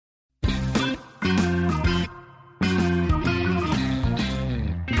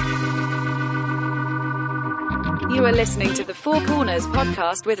You are listening to the Four Corners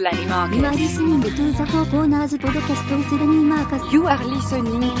podcast with Lenny Marcus. You are listening to the Four Corners podcast with Lenny Marcus. You are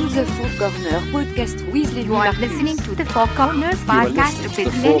listening to the Four Corners podcast with Lenny Marcus. You are listening to the Four Corners podcast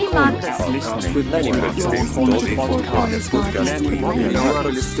with Lenny Marcus. You are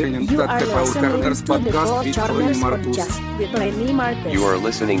listening to the Four Corners podcast with Lenny Marcus. You are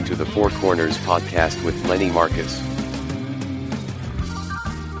listening to the Four Corners podcast with Lenny Marcus.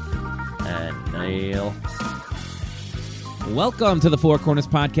 And Neil. Welcome to the Four Corners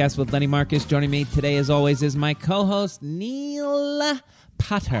podcast with Lenny Marcus. Joining me today, as always, is my co-host Neil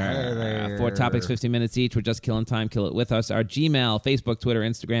Potter. 4 topics, 15 minutes each. We're just killing time. Kill it with us. Our Gmail, Facebook, Twitter,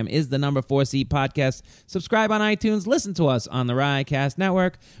 Instagram is the number 4C podcast. Subscribe on iTunes. Listen to us on the Riotcast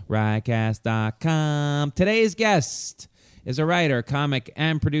Network, riotcast.com. Today's guest is a writer, comic,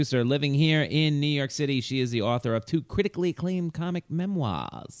 and producer living here in New York City. She is the author of 2 critically acclaimed comic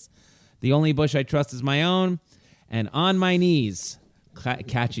memoirs. The Only Bush I Trust Is My Own, and On My Knees.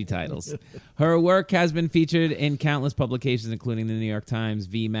 Catchy titles. Her work has been featured in countless publications, including the New York Times,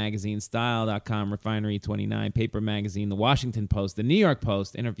 V Magazine, Style.com, Refinery 29, Paper Magazine, The Washington Post, The New York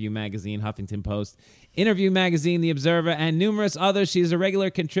Post, Interview Magazine, Huffington Post, Interview Magazine, The Observer, and numerous others. She is a regular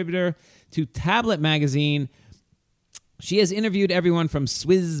contributor to Tablet Magazine. She has interviewed everyone from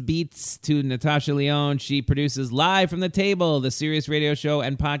Swizz Beatz to Natasha Lyonne. She produces Live from the Table, the Sirius radio show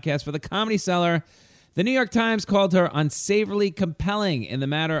and podcast for the Comedy Cellar. The New York Times called her unsavourily compelling in the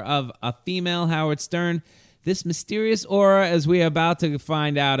matter of a female Howard Stern. This mysterious aura, as we are about to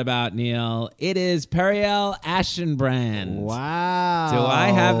find out about, Neil, it is Periel Aschenbrand. Wow. Do I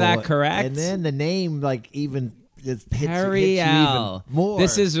have that correct? And then the name, like, even hits you Periel. even more.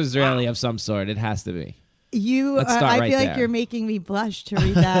 This is Israeli of some sort. It has to be. Let's start I right feel there. like you're making me blush to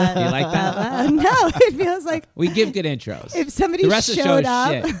read that. You like that? No, it feels like We give good intros. if somebody The rest of the show showed is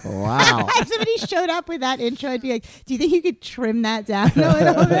up. shit. Wow. If somebody showed up with that intro, I'd be like, "Do you think you could trim that down a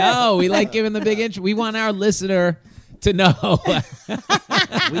little bit?" No, we like giving the big intro. We want our listener to know.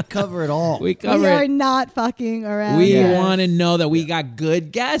 We cover it all. We cover We are it. not fucking around. We here. want to know that we got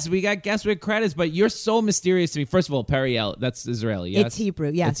good guests. We got guests with credits, but you're so mysterious to me. First of all, Periel, that's Israeli, yes? It's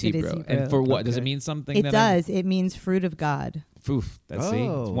Hebrew. Yes, it's it Hebrew. is Hebrew. And for what? Does it Okay. mean something? It that does. It means fruit of God. Oof, that's see.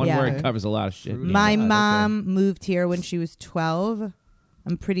 Oh, It's one yeah. word covers a lot of shit. My God, mom moved here when she was 12.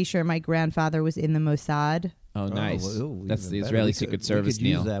 I'm pretty sure my grandfather was in the Mossad. Oh, nice. well, That's even the better. Israeli We could- Secret Service, we could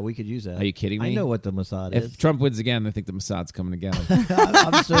Neil. use that. We could use that. Are you kidding me? I know what the Mossad If is. Trump wins again, I think the Mossad's coming together.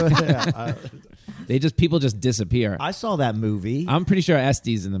 I'm sure. Yeah. People just disappear. I saw that movie. I'm pretty sure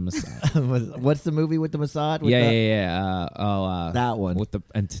Estes in the Mossad. What's the movie with the Mossad? With Yeah. That one. With the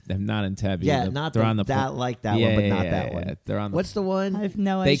not Entebbe. Yeah, not they're the, on the that like that yeah, one, but yeah, not yeah, that yeah. one. They're on. What's the I one? have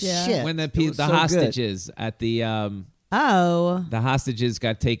no They idea. shit. when the It was so good. hostages at the Oh. the hostages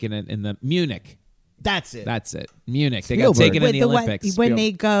got taken in the Munich. That's it. That's it. Munich. They Spielberg. got taken in With the the Olympics. when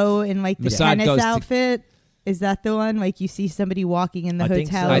they go in like the Mossad tennis goes to- outfit. Is that the one? Like you see somebody walking in the I think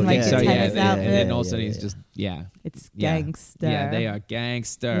hotel so. I in like think the so. Yeah, tennis yeah, outfit? and then all of a Yeah, sudden yeah, he's yeah. just It's yeah. gangster. Yeah, they are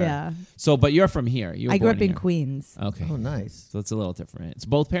gangster. Yeah. So, but you're from here. You were I grew born up in here. Queens. Okay. Oh, nice. So it's a little different. So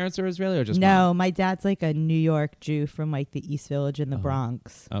both parents are Israeli or just No, mom? my dad's like a New York Jew from like the East Village in the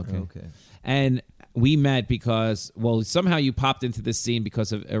Bronx. Okay. Okay. And we met because, well, somehow you popped into this scene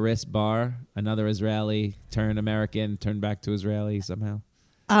because of Iris Bar, another Israeli, turned American, turned back to Israeli somehow.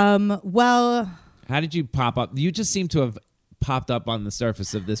 Well, How did you pop up? You just seem to have popped up on the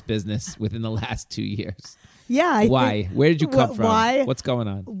surface of this business within the last 2 years. yeah. Why? Where did you come from? Why? What's going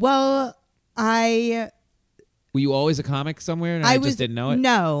on? Well, Were you always a comic somewhere and I just didn't know it?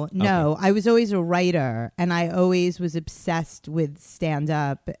 No. I was always a writer, and I always was obsessed with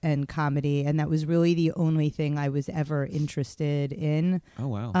stand-up and comedy, and that was really the only thing I was ever interested in. Oh,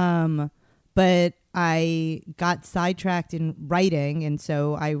 wow. But I got sidetracked in writing, and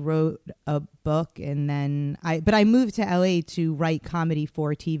so I wrote a book, and then I moved to LA to write comedy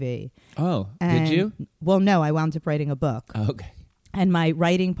for TV. Oh, And, did you? Well, no, I wound up writing a book. Oh, okay. And my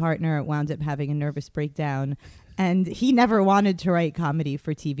writing partner wound up having a nervous breakdown. And he never wanted to write comedy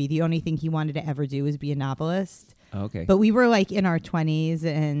for TV. The only thing he wanted to ever do was be a novelist. Okay. But we were like in our 20s,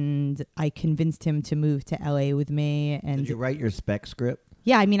 and I convinced him to move to LA with me. And Did you write your spec script?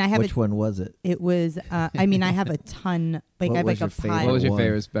 yeah, I mean, I have Which one was it? It was. I mean, I have a ton. Like What I have was like a your favorite pile. What was your one.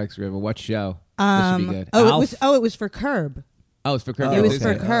 favorite Specs River? What show? This should be good. Oh, Alf? it was for Curb, Oh, it's for Curb. It was Your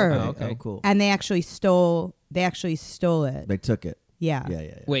for Enthusiasm. Curb. Oh, okay. Oh, cool. and they actually stole it. They took it. Yeah.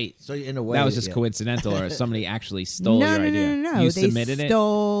 Yeah. Wait, So in a way, that was just yeah. coincidental, or somebody actually stole No, your no, idea? no, no, no. You They submitted it?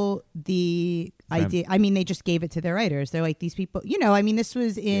 stole the From- idea. I mean, they just gave it to their writers. They're like, these people, I mean, this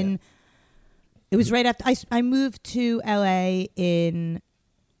was in, it was right after I moved to LA in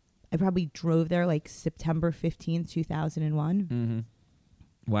I probably drove there like September 15th, 2001.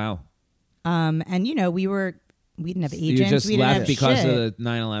 Mm-hmm. Wow. And you know, we didn't have agents. You just we didn't left have because shit. of the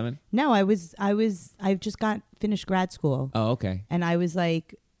 9/11? No, I just got finished grad school. Oh, okay. And I was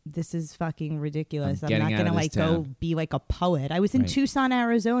like, this is fucking ridiculous. I'm getting not out going of to this like go town. be like a poet. I was in Right. Tucson,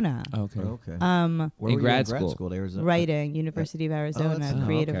 Arizona. Okay. Okay. Where Where in were grad you in school? grad school? Arizona. Writing, University of Arizona, that's nice.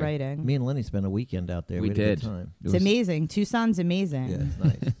 creative Okay. writing. Me and Lenny spent a weekend out there. We had a did. good time. It's amazing. Tucson's amazing. Yeah, it's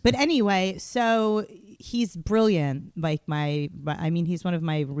nice. But anyway, so he's brilliant. Like he's one of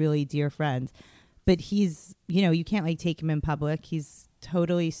my really dear friends. But he's, you know, you can't like take him in public. He's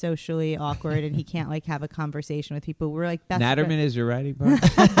totally socially awkward, and he can't like have a conversation with people. We're like best Natterman friends. is your writing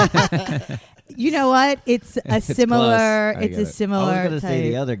partner? You know what? It's a similar. close. I It's get a it. similar. I was going to say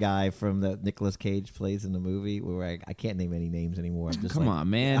type. the other guy from the Nicolas Cage plays in the movie where I can't name any names anymore. I'm just Come like, on,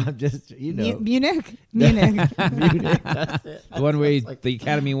 man. I'm just, you know. Munich. Munich, that's it. The one where the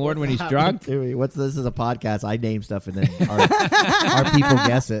Academy Award when he's drunk? This is a podcast. I name stuff and then our people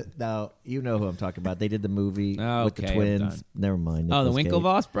guess it. Now, you know who I'm talking about. They did the movie with the Okay, I'm twins. done. Never mind. Oh, the Nicolas Cage.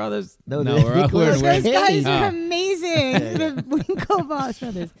 Winklevoss brothers? No, no, the we're Nicolas Those Cage. guys Oh. are amazing. The Winklevoss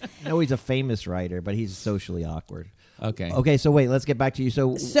brothers. No, he's a famous writer, but he's socially awkward. Okay. Okay, so wait, let's get back to you.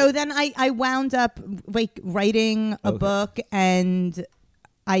 So then I wound up like writing a Okay. book, and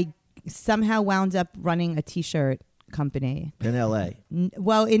I somehow wound up running a T-shirt company. in L.A.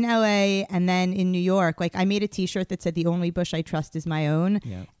 Well, in LA and then in New York, like I made a T-shirt that said "The only bush I trust is my own,"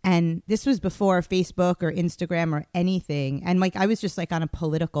 Yeah. and this was before Facebook or Instagram or anything. And like I was just like on a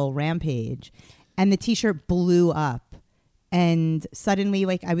political rampage, and the T-shirt blew up. And suddenly,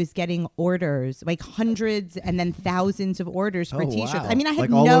 like I was getting orders, like hundreds and then thousands of orders for Oh, T-shirts. wow. I mean, I had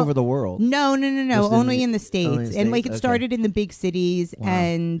Like all no over the world. No, Just only in the States. only in the And like States? it Okay. started in the big cities,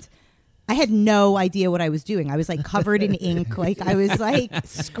 and I had no idea what I was doing. I was like covered in ink, like I was like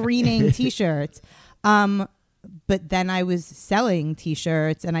screening T-shirts. But then I was selling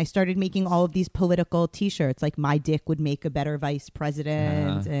T-shirts, and I started making all of these political T-shirts, like "My dick would make a better vice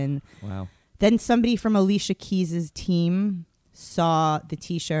president," and Wow. then somebody from Alicia Keys's team saw the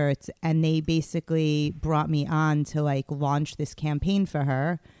T-shirts, and they basically brought me on to like launch this campaign for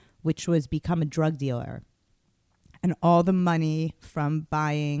her, which was become a drug dealer. And all the money from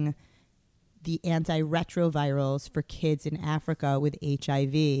buying the antiretrovirals for kids in Africa with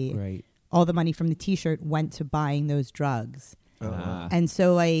HIV, Right. all the money from the T-shirt went to buying those drugs. Ah. And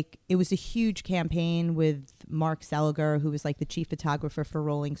so, like, it was a huge campaign with Mark Seliger, who was like the chief photographer for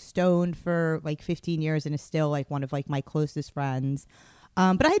Rolling Stone for like 15 years and is still like one of like my closest friends.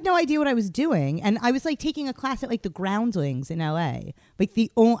 But I had no idea what I was doing, and I was like taking a class at like the Groundlings in LA. Like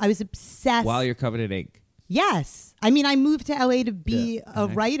I was obsessed. While you're covered in ink. Yes, I mean I moved to LA to be a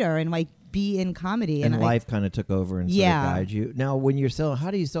writer and like be in comedy, And I- life kind of took over and sort of guided you. Now, when you're selling,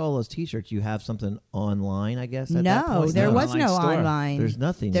 how do you sell all those T-shirts? You have something online, I guess. At that No, point? there No. was Online no store. online. There's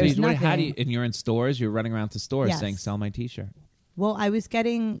nothing. There's So how do you, nothing. and you're in stores, you're running around to stores Yes. saying, "Sell my T-shirt." Well, I was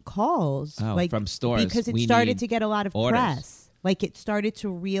getting calls Oh, like from stores. because it We started need to get a lot of orders. press. Like it started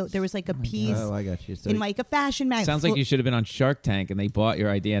to there was like a piece Oh, I got you. So in like a fashion magazine. Sounds like you should have been on Shark Tank, and they bought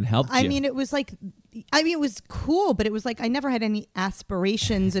your idea and helped I you. mean, it was like, it was cool, but it was like I never had any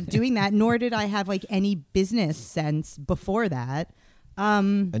aspirations of doing that, nor did I have like any business sense before that.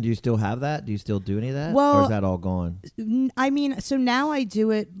 And do you still have that? Do you still do any of that? Well, or is that all gone? I mean, so now I do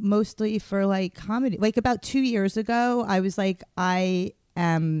it mostly for like comedy. Like about 2 years ago, I was like, I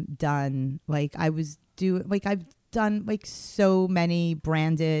am done. Like I've done like so many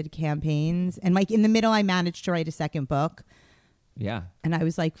branded campaigns, and like in the middle I managed to write a second book, yeah. and I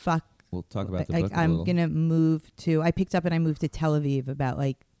was like, fuck, We'll talk about the like book a I'm little. gonna move to I picked up and I moved to Tel Aviv about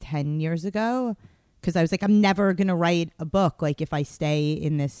like 10 years ago, because I was like, I'm never gonna write a book like if I stay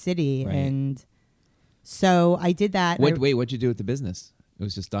in this city. Right. And so I did that. Wait, what'd you do with the business? It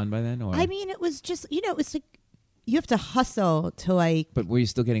was just done by then, or I mean, it was just, it was like you have to hustle to like. but were you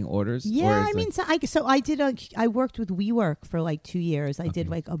still getting orders? Yeah, Or is I mean, so I did I worked with WeWork for like 2 years. I did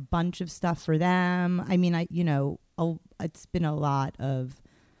like a bunch of stuff for them. I mean, it's been a lot of.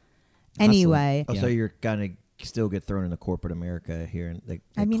 Anyway, Oh, Yeah. so you're gonna still get thrown into corporate America here, and they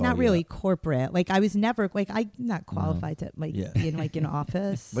I mean, call not you really up. corporate. Like I was never like I'm not qualified to like Yeah. be in like an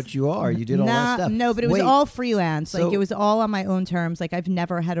office. But you are. You did all that stuff. No, but it was Wait, all freelance. Like so- it was all on my own terms. Like I've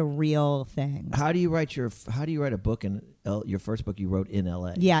never had a real thing. How do you write a book in your first book you wrote in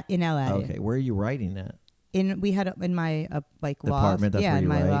L.A.? Yeah, in LA. Okay, where are you writing that? We had in my like loft. Apartment. That's yeah, where in you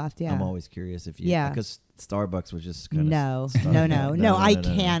my write? loft. Yeah. I'm always curious if you. Yeah. Because Starbucks was just kind No, of. no. I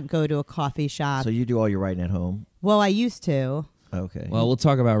can't go to a coffee shop. So you do all your writing at home. Well, I used to. Okay. Well, we'll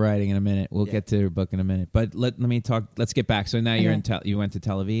talk about writing in a minute. We'll get to your book in a minute. But let me talk. Let's get back. So now you're in. You went to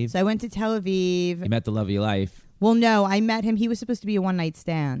Tel Aviv. So I went to Tel Aviv. You met the love of your life. Well, no, I met him. He was supposed to be a one-night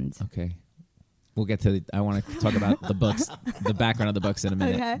stand. Okay. We'll get to. I want to talk about the books, the background of the books in a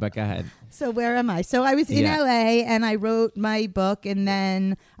minute. Okay. But go ahead. So where am I? So I was in LA and I wrote my book, and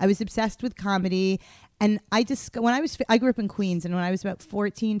then I was obsessed with comedy. And I grew up in Queens, and when I was about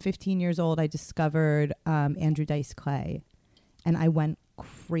 14, 15 years old, I discovered Andrew Dice Clay, and I went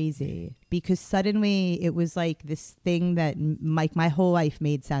crazy because suddenly it was like this thing that my whole life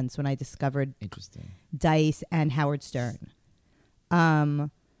made sense when I discovered Dice and Howard Stern.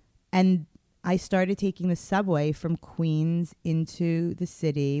 And I started taking the subway from Queens into the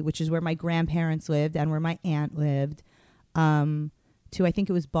city, which is where my grandparents lived and where my aunt lived, to I think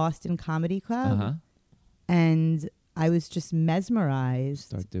it was Boston Comedy Club. Uh-huh. And I was just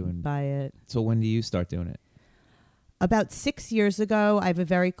mesmerized by it. So when do you start doing it? About 6 years ago, I have a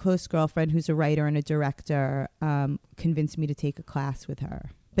very close girlfriend who's a writer and a director, convinced me to take a class with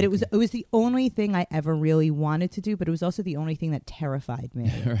her. But it was the only thing I ever really wanted to do, but it was also the only thing that terrified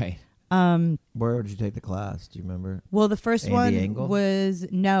me. Right. Where did you take the class? Do you remember? Well, the first Andy one Engel? was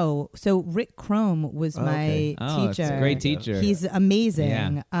So Rick Chrome was my teacher. It's a great teacher. He's amazing.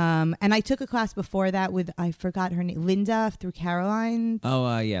 Yeah. And I took a class before that with, I forgot her name, Linda through Caroline.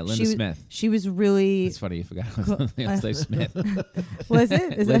 Oh, yeah, Linda Smith. She was really... It's funny you forgot. Linda Smith. Was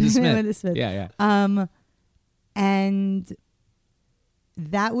it? Is Linda that Smith. Linda Smith? Yeah. And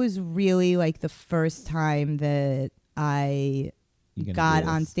that was really like the first time that I got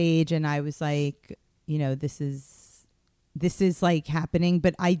on stage, and I was like, this is like happening.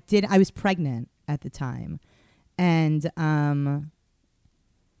 But I was pregnant at the time, and I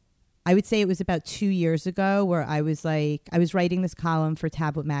would say it was about 2 years ago where I was writing this column for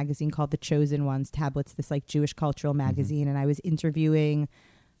Tablet magazine called The Chosen Ones. Tablet's this like Jewish cultural magazine, and I was interviewing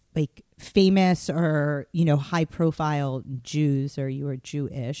like famous or high profile Jews, or you were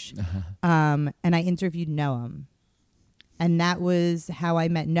Jewish, and I interviewed Noam. And that was how I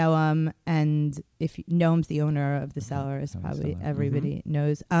met Noam. And if Noam's the owner of the Cellar, as probably everybody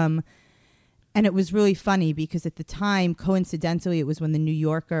knows. And it was really funny because at the time, coincidentally, it was when the New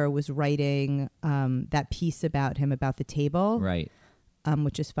Yorker was writing that piece about him, about the table. Right.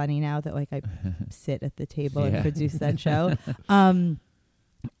 Which is funny now that like I sit at the table and produce that show. And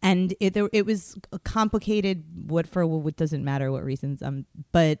it was complicated, what doesn't matter what reasons.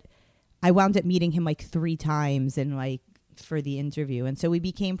 But I wound up meeting him like 3 times and like for the interview, and so we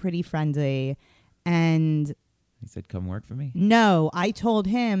became pretty friendly. And he said, "Come work for me." No, I told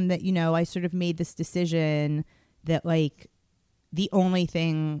him that I sort of made this decision that like the only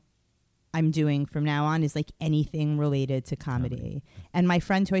thing I'm doing from now on is like anything related to comedy. And my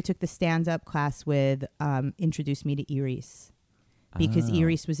friend who I took the stand-up class with introduced me to Iris because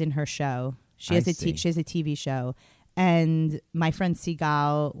Iris was in her show. She has a TV show, and my friend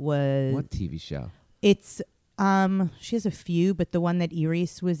Sigal was... What TV show? It's she has a few, but the one that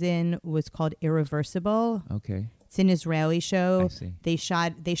Iris was in was called Irreversible. Okay. It's an Israeli show. I see. They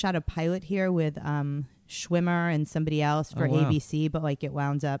shot a pilot here with Schwimmer and somebody else for ABC, but like it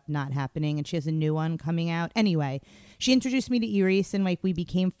wound up not happening, and she has a new one coming out. Anyway, she introduced me to Iris, and like we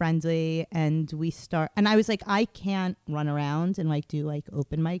became friendly, and and I was like, I can't run around and like do like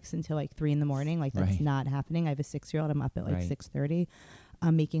open mics until like 3 a.m. Like that's not happening. I have a 6-year-old. I'm up at like 6:30.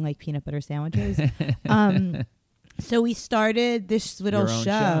 Making like peanut butter sandwiches. So we started this little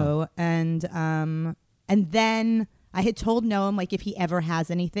show. And then I had told Noam, like, if he ever has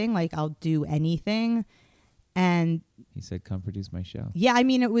anything, like, I'll do anything. And he said, "Come produce my show." Yeah, I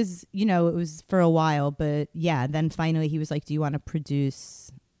mean, it was, it was for a while, but yeah. Then finally he was like, "Do you want to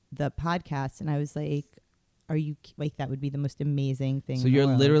produce the podcast?" And I was like, "Are you like, that would be the most amazing thing." So you're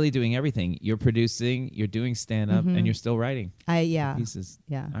literally doing everything. You're producing, you're doing stand-up, and you're still writing. Pieces.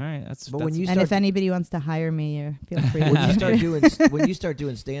 Yeah. All right. That's. And if anybody wants to hire me, feel free. When you start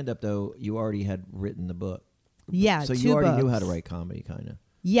doing stand-up, though, you already had written the book. Yeah. So you already knew how to write comedy, kind of.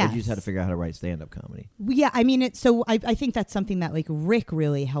 Yeah. You just had to figure out how to write stand-up comedy. Yeah, I mean, I think that's something that like Rick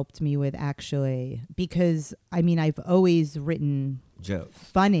really helped me with, actually, because I mean, I've always written jokes,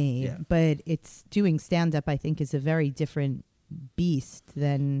 funny, but it's doing stand-up, I think, is a very different beast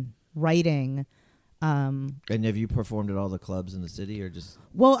than writing. And have you performed at all the clubs in the city, or just?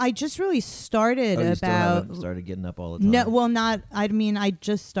 Well, I just really started you about. Still haven't started getting up all the time. No, well, not. I mean, I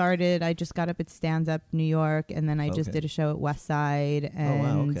just started. I just got up at Stand Up New York, and then I just did a show at West Side,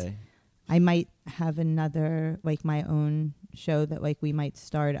 and I might have another, like, my own show that like we might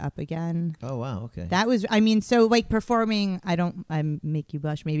start up again. Oh wow, okay. That was, I mean, so like performing. I make you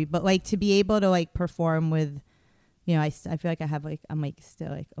blush maybe, but like to be able to like perform with, you know, I feel like I have like, I'm like still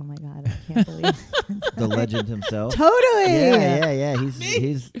like, oh my God, I can't believe The legend himself. Totally. Yeah.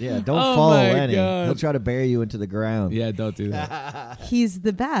 He's don't Oh follow my Lenny. God. He'll try to bury you into the ground. Yeah, don't do that. He's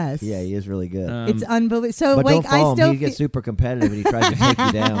the best. Yeah, he is really good. It's unbelievable. So but like, don't follow I still him. He gets super competitive and he tries to take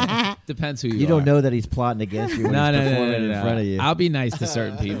you down. Depends who you are. You don't know that he's plotting against you when he's performing in front of you. I'll be nice to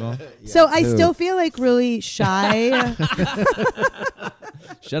certain people. So I Who? still feel like really shy.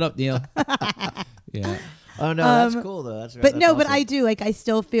 Shut up, Neil. Yeah. Oh no, that's cool though. That's But that's no, but awesome. I do like, I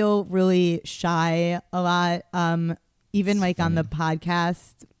still feel really shy a lot. Even like on the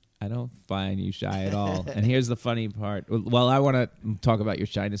podcast. I don't find you shy at all. And here's the funny part. Well, I want to talk about your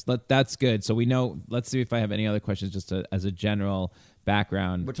shyness. That's good. So we know. Let's see if I have any other questions just as a general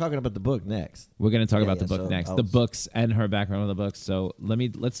background. We're talking about the book next. We're going to talk about the yeah, book so next. I'll The s- books and her background with the books. So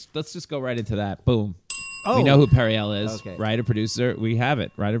let's just go right into that. Boom. Oh. We know who Periel is. Okay. Writer, producer. We have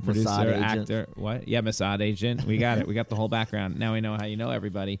it. Writer, producer, Mossad agent. actor. What? Yeah, Mossad agent. We got it. We got the whole background. Now we know how you know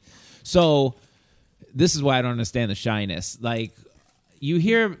everybody. So this is why I don't understand the shyness. Like, you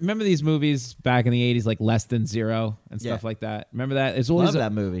remember these movies back in the 80s, like Less Than Zero and stuff Yeah. like that? Remember that? It's always Love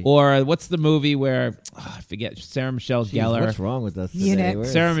that movie. Or what's the movie where, I forget, Sarah Michelle Jeez, Gellar. what's wrong with us Munich. today?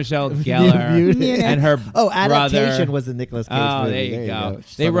 Where's- Sarah Michelle Gellar Munich. and her Adaptation brother. was the Nicolas Cage Oh, movie. there you go. Son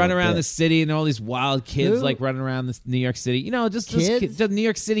They of run a around bitch. the city, and all these wild kids Who? like running around this New York City. You know, just Kids? the New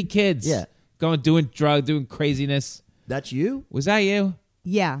York City kids. Yeah. Doing craziness. That's you? Was that you?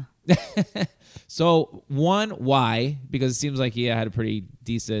 Yeah. So why? Because it seems like you had a pretty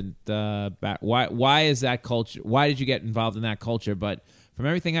decent back. Why is that culture? Why did you get involved in that culture? But from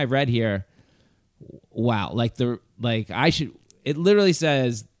everything I've read here, wow, it literally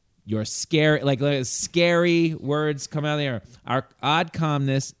says you're scary, like scary words come out of there. Our odd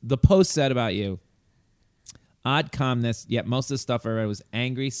calmness. The Post said about you, odd calmness. Yet most of the stuff I read was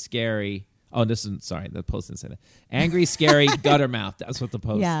angry, scary. Oh, the Post didn't say that. Angry, scary, gutter mouth. That's what the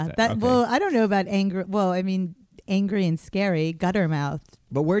Post Yeah. said. That. Okay. Well, I don't know about angry. Well, I mean, angry and scary, gutter mouth.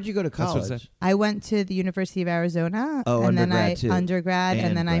 But where'd you go to That's what it college? said. I went to the University of Arizona. Oh, and then undergrad, too. undergrad,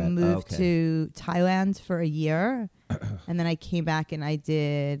 and then I grad. moved Okay. to Thailand for a year, and then I came back and I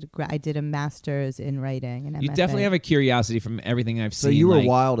did a master's in writing. And You definitely have a curiosity from everything I've So seen. you were like,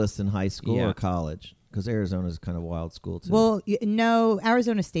 wildest in high school Yeah. or college? Because Arizona's kind of wild school too. Well, no,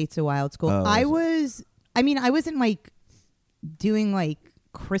 Arizona State's a wild school. Oh, I is wasn't like doing like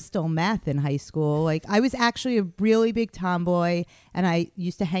crystal meth in high school. Like I was actually a really big tomboy, and I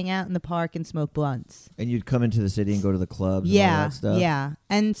used to hang out in the park and smoke blunts. and you'd come into the city and go to the clubs and all Yeah, that stuff? yeah.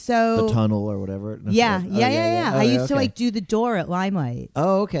 And so The tunnel or whatever? No, yeah. Oh, I used to okay. like do the door at Limelight.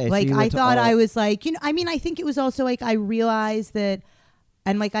 Oh, okay. So Like you I went to thought all- I was like, I mean, I think it was also like I realized that,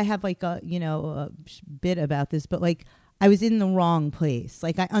 and like I have like a bit about this, but like I was in the wrong place.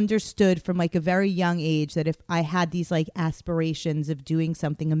 Like I understood from like a very young age that if I had these like aspirations of doing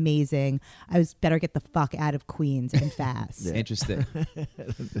something amazing, I was better get the fuck out of Queens and fast. Interesting.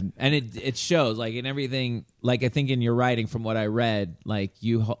 And it shows like in everything. Like I think in your writing, from what I read, like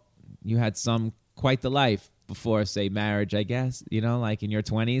you had quite the life before, say, marriage. I guess like in your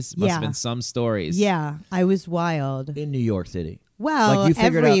 20s, must have been some stories. Yeah, I was wild. in New York City. Well, Like you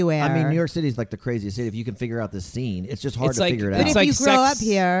figured everywhere. out. I mean, New York City is like the craziest city. If you can figure out the scene, it's just hard It's to like- figure it But out. if like you grow sex- up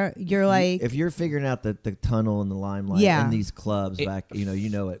here, you're like, If you're figuring out the tunnel and the Limelight Yeah. and these clubs back, you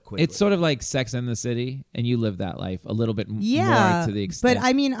know it quickly. It's sort of like Sex and the City, and you live that life a little bit yeah. more to the extent. But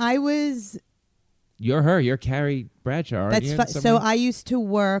I mean, I was. You're her. You're Carrie Bradshaw. Aren't That's you, in fu- some so. way? I used to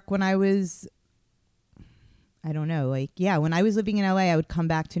work when I was. I don't know, like when I was living in LA, I would come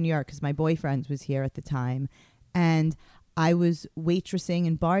back to New York because my boyfriend was here at the time, and I was waitressing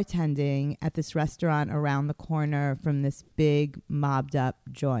and bartending at this restaurant around the corner from this big mobbed up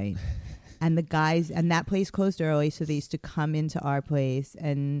joint. And the guys, and that place closed early, so they used to come into our place.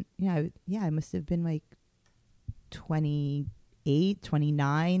 And, I must have been like 28,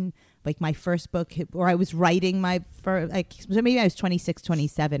 29. Like my first book, or I was writing my first, like, so maybe I was 26,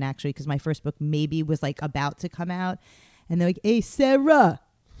 27 actually, because my first book maybe was like about to come out. And they're like, hey, Sarah.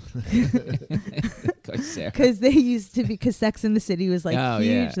 Sarah. Because they used to be, because Sex and the City was like Oh,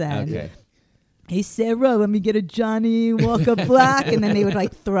 huge yeah. then. Okay. Hey, Sarah, let me get a Johnny Walker Black. And then they would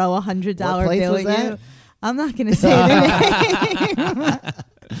like throw $100 What place bill was at you. that? I'm not going to say the name.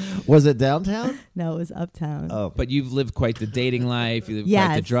 Was it downtown? No, it was Uptown. Oh, But you've lived quite the dating life. You lived quite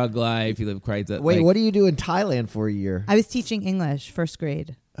the Yes. drug life. You lived quite the. wait. like- What do you do in Thailand for a year? I was teaching English, first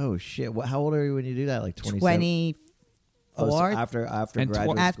grade. Oh shit! How old are you when you do that? Like 27? 24 Oh, so after And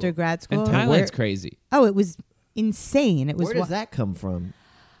graduate after school. grad And school. Thailand's crazy. Oh, it was insane. It was Where does that come from?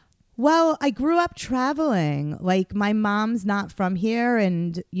 Well, I grew up traveling. Like my mom's not from here,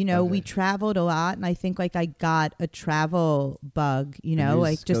 and we traveled a lot. And I think like I got a travel bug.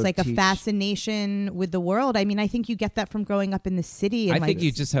 Like just like a fascination with the world. I mean, I think you get that from growing up in the city. And I think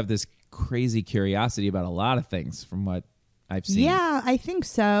you just have this crazy curiosity about a lot of things, from what I've seen. Yeah, I think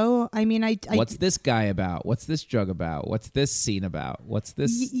so. I mean, what's this guy about? What's this drug about? What's this scene about? What's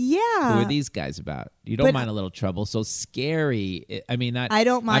this? Yeah. Who are these guys about? You don't mind a little trouble. So scary. I mean, I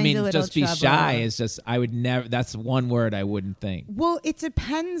don't mind a little just be trouble. Shy is just, I would never, that's one word I wouldn't think. Well, it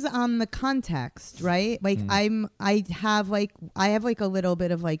depends on the context, right? Like I have like a little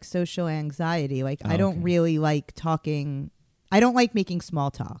bit of like social anxiety. Like I don't really like talking. I don't like making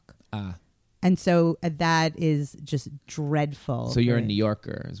small talk. And so that is just dreadful. So you're a New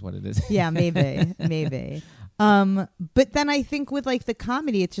Yorker is what it is. Yeah, maybe. But then I think with like the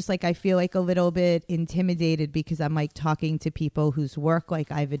comedy, it's just like I feel like a little bit intimidated because I'm like talking to people whose work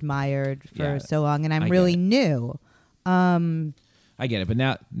like I've admired for so long, and I'm really new. I get it. But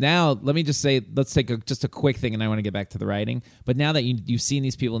now let me just say, let's take just a quick thing, and I want to get back to the writing. But now that you've seen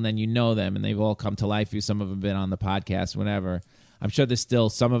these people and then you know them and they've all come to life, some of them have been on the podcast, whatever. I'm sure there's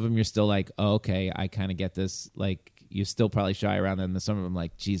still some of them you're still like, oh, okay, I kind of get this. Like, you're still probably shy around them. And some of them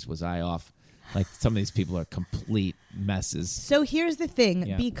like, geez, was I off? Like, some of these people are complete messes. So here's the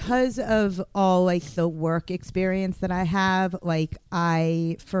thing. Because of all like the work experience that I have, like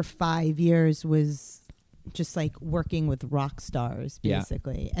I, for 5 years was just like working with rock stars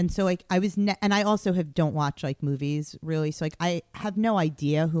basically. Yeah. And so like I was, and I also don't watch like movies really. So like I have no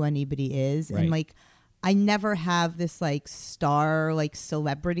idea who anybody is. Right. And like, I never have this like star, like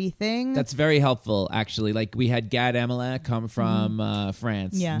celebrity thing. That's very helpful, actually. Like we had Gad Elmaleh come from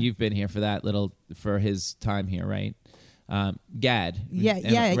France. Yeah. You've been here for his time here, right? Gad.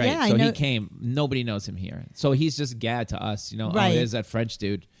 Yeah. Right. So he came. Nobody knows him here. So he's just Gad to us, Right. Oh, there's that French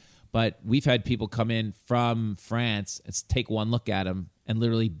dude. But we've had people come in from France and take one look at him and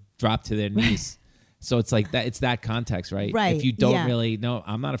literally drop to their knees. So it's like that. It's that context, right? Right. If you don't really know,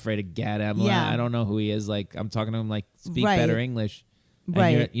 I'm not afraid of Gad Elmaleh. Yeah. I don't know who he is. Like I'm talking to him like speak better English,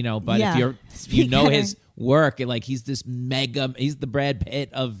 right? But if you know his work, and like he's this mega, he's the Brad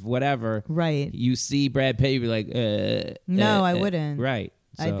Pitt of whatever, right? You see Brad Pitt, you'd be like, no, I wouldn't. Right.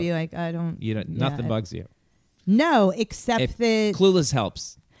 So I'd be like, I don't. Nothing bugs you. No, except that Clueless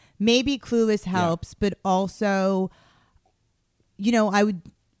helps. Maybe Clueless helps, but also, I would,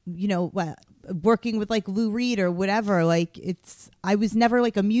 working with like Lou Reed or whatever, like I was never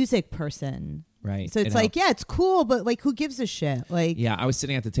like a music person. Right. So it's like, it's cool, but like who gives a shit? Like, yeah, I was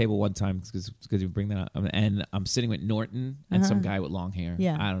sitting at the table one time because you bring that up, and I'm sitting with Norton and some guy with long hair.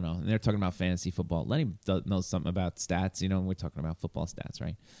 Yeah. I don't know. And they're talking about fantasy football. Lenny knows something about stats, and we're talking about football stats,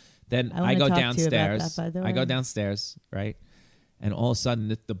 right? Then I go downstairs. I go downstairs, right? And all of a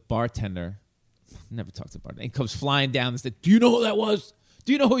sudden the bartender, never talked to the bartender, he comes flying down and said, "Do you know who that was?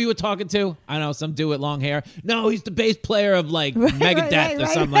 Do you know who you were talking to?" I know, some dude with long hair. "No, he's the bass player of like Megadeth or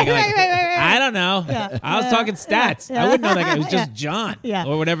something like that." I don't know. Yeah. I was talking stats. I wouldn't know that guy. It was just John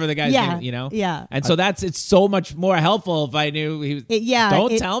or whatever the guy's name, Yeah. And so it's so much more helpful if I knew he was.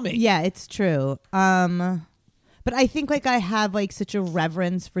 Don't tell me. Yeah, it's true. But I think like I have like such a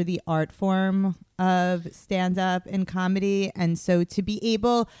reverence for the art form of stand-up and comedy. And so to be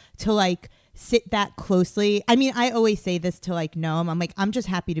able to like sit that closely. I mean, I always say this to like Noam. I'm like, I'm just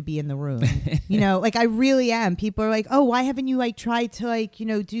happy to be in the room. Like I really am. People are like, "Oh, why haven't you like tried to like,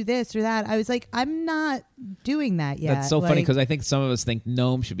 do this or that?" I was like, I'm not doing that yet. That's so funny because I think some of us think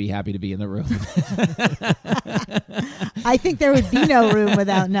Noam should be happy to be in the room. I think there would be no room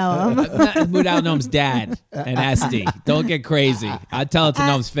without Noam. Without Noam's dad and Esty. Don't get crazy. I tell it to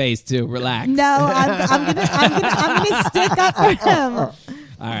Noam's face too. Relax. No, I'm gonna stick up for him.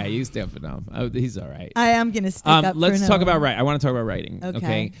 All right, you stay up for Noam. Oh, he's all right. I am going to stick up for Noam. Let's talk about I want to talk about writing.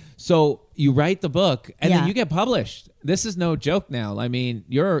 Okay. So you write the book and then you get published. This is no joke now. I mean,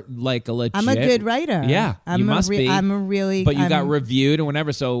 you're like a legit. I'm a good writer. Yeah, you must be. I'm a really. But you got reviewed and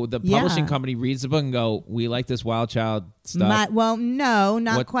whatever. So the publishing company reads the book and go, "We like this Wild Child stuff." No,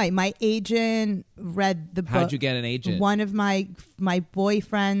 not quite. My agent read the book. How'd you get an agent? One of my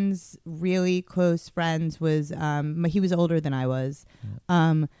boyfriend's really close friends was he was older than I was,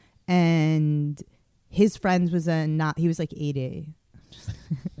 and his friends was he was like 80.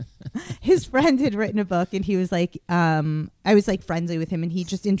 His friend had written a book and he was like, I was like friendly with him and he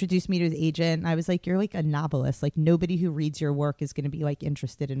just introduced me to his agent. And I was like, "You're like a novelist. Like nobody who reads your work is going to be like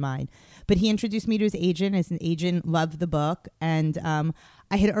interested in mine." But he introduced me to his agent. His agent loved the book. And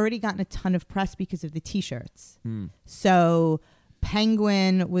I had already gotten a ton of press because of the T-shirts. So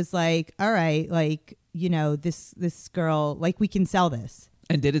Penguin was like, "All right, like, this girl, like we can sell this."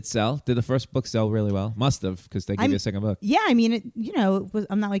 And did it sell? Did the first book sell really well? Must have, because they gave you a second book. Yeah, I mean,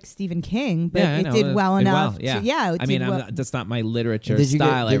 I'm not like Stephen King, but Yeah, I it know. did well Did enough. yeah. It I mean, did well. that's not my literature Did you get-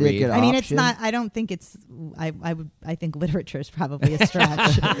 style. did I it read. get I mean, it's option? not. I don't think it's. I think literature is probably a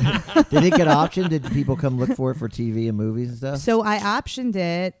stretch. Did it get optioned? Did people come look for it for TV and movies and stuff? So I optioned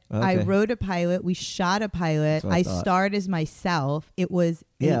it. I Okay. wrote a pilot. We shot a pilot. That's what I I thought. starred as myself. It was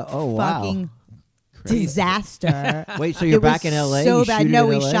Yeah, a oh, wow. fucking Crazy. disaster. Wait, so you're It was back in LA? So You bad. shoot it No, in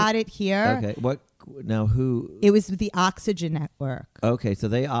we LA? shot it here. Okay. What? Now who? It was the Oxygen Network. Okay, so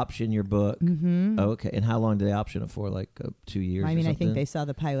they option your book. Mm-hmm. Okay, and how long did they option it for? Like 2 years? I or mean, I think something? they saw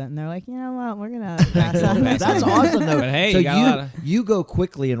the pilot and they're like, you know what, we're gonna pass on this. That's awesome though. But hey, so you got a lot of- you go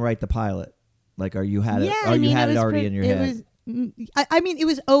quickly and write the pilot, like, or you had it, Yeah, or I you mean, had it it was already pre- in your it head. was- I mean, it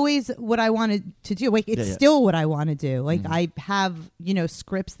was always what I wanted to do. Like, it's Yeah. still what I want to do. Like, Mm-hmm. I have,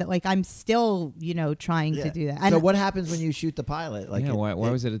 scripts that, like, I'm still, trying to do that. So what happens when you shoot the pilot? Like, Yeah, why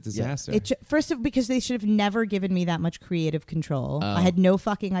was it a disaster? First of because they should have never given me that much creative control. Oh. I had no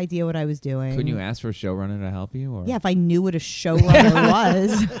fucking idea what I was doing. Couldn't you ask for a showrunner to help you? Or? Yeah, if I knew what a showrunner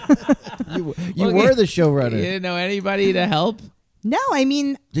was. you Well, were the You showrunner. didn't know anybody to help? No, I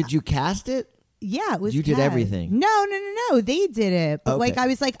mean, Did you cast it? yeah, it was. You did cast. everything. No. They did it. But Okay. like, I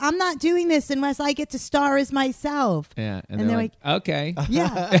was like, I'm not doing this unless I get to star as myself. Yeah. And they're like, okay.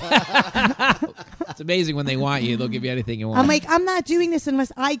 Yeah. It's amazing when they want you, they'll give you anything you want. I'm like, I'm not doing this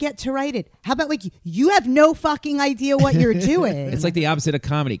unless I get to write it. How about like you have no fucking idea what you're doing? It's like the opposite of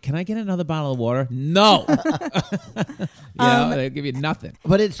comedy. Can I get another bottle of water? No. They'll give you nothing.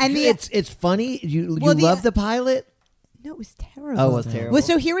 But it's And the- it's funny. You Well, the- love the pilot. No, it was terrible. Oh, it was terrible. Well,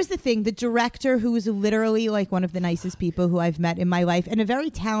 so here was the thing. The director, who was literally like one of the nicest people who I've met in my life and a very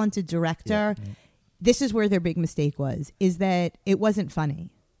talented director, this is where their big mistake was, is that it wasn't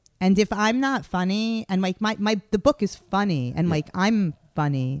funny. And if I'm not funny, and like the book is funny, and like I'm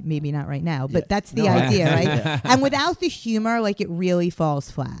funny, maybe not right now, but that's the No, idea, right? And without the humor, like it really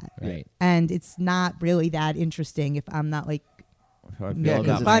falls flat. Right. And it's not really that interesting if I'm not like How I feel Yeah, 'cause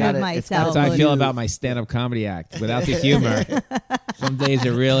about it's fun my- of gotta- it's gotta myself. That's how I feel you- about my stand-up comedy act. Without the humor, some days it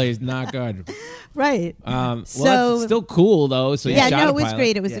really is not good. Right. Well, So- it's still cool though. So you Yeah, shot no, a it was pilot.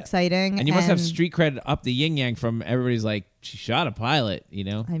 great. It was Yeah. exciting. And you must have street cred up the yin yang from everybody's like, she shot a pilot, I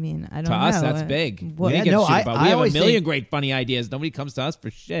mean, I don't To know. us, that's big. What- we didn't Yeah, get no, shit I- about. I We have a always million think- great funny ideas. Nobody comes to us for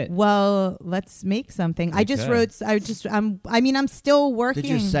shit. Well, let's make something. I just Okay. wrote. I'm still working. Did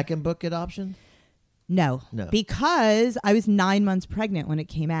your second book get optioned? No, No. because I was 9 months pregnant when it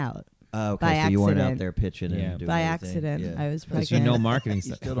came out. Oh, okay. By so you weren't out accident. there pitching Yeah. and doing By everything. accident, Yeah. I was Because pregnant. you know marketing You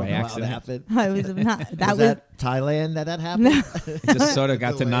stuff still by don't know how that accident. happened. I was not. That was that Thailand that happened? It just sort of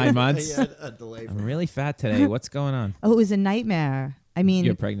got to 9 months. Yeah, a delay. I'm really fat today. What's going on? Oh, it was a nightmare. I mean,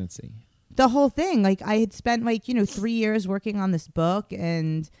 Your pregnancy. the whole thing. Like, I had spent 3 years working on this book,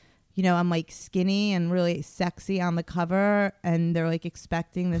 and I'm like skinny and really sexy on the cover, and they're like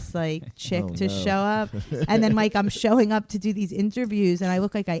expecting this like chick Oh, to no. show up, and then like I'm showing up to do these interviews, and I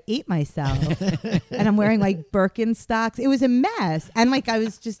look like I ate myself, and I'm wearing like Birkenstocks. It was a mess, and like it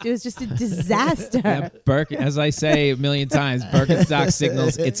was just a disaster. Yeah, as I say a million times, Birkenstock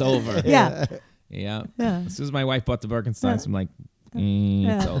signals it's over. Yeah. Yeah. Yeah. As soon as my wife bought the Birkenstocks, I'm like, it's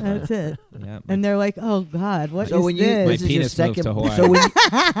Yeah, over. that's it. Yeah. And they're like, "Oh God, what is So when you this?" My this is your penis moved second. to Hawaii. So when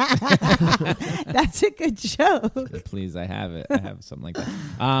you, That's a good joke. Please, I have it. I have something like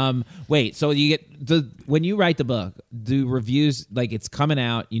that. Wait, so you get when you write the book, do reviews like it's coming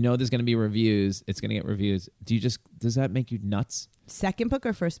out? You know, there's going to be reviews. It's going to get reviews. Does that make you nuts? Second book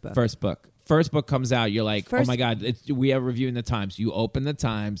or first book? First book comes out. You're like, oh First- my God, we have a review in the Times. You open the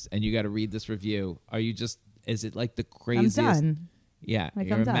Times and you got to read this review. Is it like the I'm craziest? done. Yeah, Like,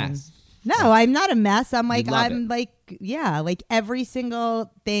 you're I'm a done. mess. No, I'm not a mess. I'm like, You'd love I'm it. like, yeah, like every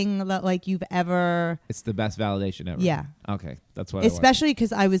single thing that like you've ever, It's the best validation ever. Yeah. Okay, that's what. I want. especially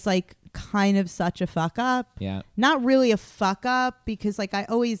because I was like kind of such a fuck up. Yeah. Not really a fuck up because like I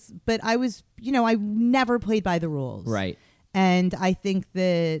was, I never played by the rules. Right. And I think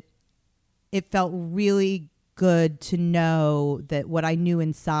that it felt really good to know that what I knew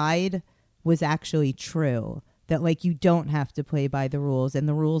inside was actually true. That like you don't have to play by the rules, and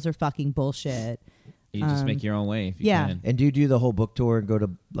the rules are fucking bullshit. You just make your own way if you yeah. can. and do you do the whole book tour and go to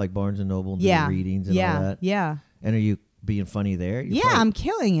like Barnes and Noble and do the readings and all that? Yeah. And are you being funny there? You're Yeah, probably- I'm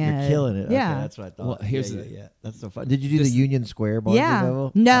killing it. You're killing it. Yeah. Okay, that's what I thought. Well, here's yeah, the- yeah. That's so fun. Did you do the Union Square Barnes and Yeah.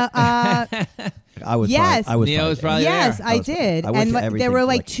 Noble? No. I was. Yes. Fine. I was. Neo fine was there. probably Yes, there. I was fine. did. I went And to like, everything there were for,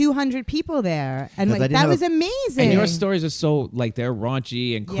 like like- 200 200 people there. And 'Cause I like didn't that have was a- amazing. And your stories are so like they're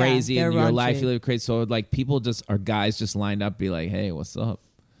raunchy and Yeah, crazy, they're and your life raunchy. you live crazy. So like people just or guys just lined up, be like, "Hey, what's up?"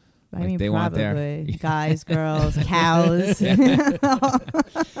 I Like mean, they want their- probably guys, girls, cows.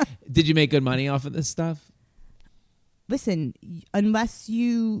 Did you make good money off of this stuff? Listen, unless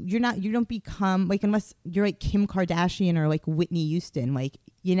you don't become like, unless you're like Kim Kardashian or like Whitney Houston, like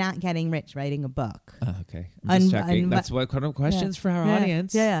you're not getting rich writing a book. Oh, okay. I'm just checking. un- That's what kind of questions for our Yeah.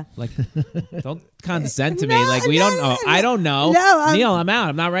 audience. Yeah. Like, don't condescend to me. No, Like, we no, don't know. no, I don't know. No, Neil, I'm out.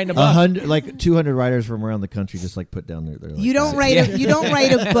 I'm not writing a book. 100, like 200 writers from around the country just like put down their like, You don't write Yeah. you don't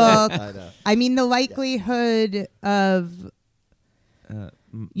write a book. I know. I mean, the likelihood of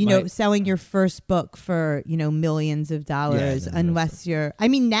selling your first book for millions of dollars, Yeah, no, unless you're. I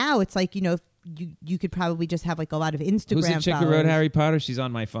mean, now it's like you could probably just have like a lot of Instagram. Who's the chick who followers. wrote Harry Potter? She's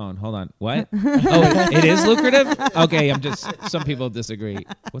on my phone. Hold on. What? Oh, it is lucrative? Okay, some people disagree.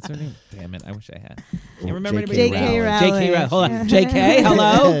 What's her name? Damn it. I wish I had. Can't remember J.K. anybody. J.K. Rowling. J.K. Rowling. Hold on. J.K.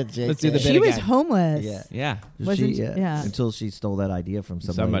 Hello? J.K. Let's do the bit She was again. homeless. Yeah. Yeah. Wasn't she? Yeah. Until she stole that idea from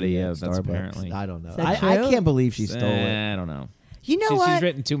Somebody, at yeah, that's Starbucks. apparently- I don't know. Is that I true? can't believe she stole it. I don't know. You know She's what?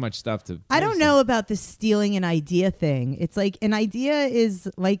 written too much stuff to. I don't know about the stealing an idea thing. It's like an idea is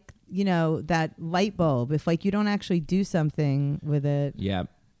like, that light bulb. If like you don't actually do something with it. Yeah.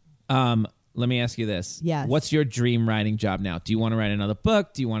 Let me ask you this. Yes. What's your dream writing job now? Do you want to write another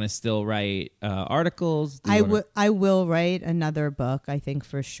book? Do you want to still write articles? Do you wanna- I will write another book, I think,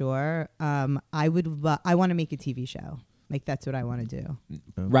 for sure. I want to make a TV show. Like that's what I want to do.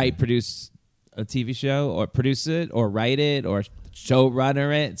 write, produce a TV show, or produce it, or write it, or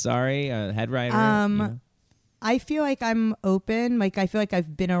showrunner it. Sorry, head writer. I feel like I'm open. Like I feel like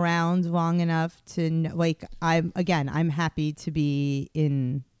I've been around long enough to like I'm happy to be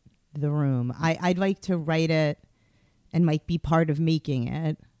in the room. I'd like to write it and like be part of making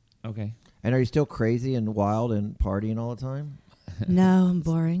it. Okay. And are you still crazy and wild and partying all the time? No, I'm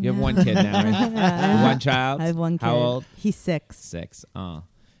boring. You have now. one kid now, right? One child. I have one kid. How old? He's 6. 6. Oh,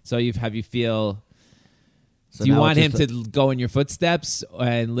 so you feel. So Do you now want it's him just to go in your footsteps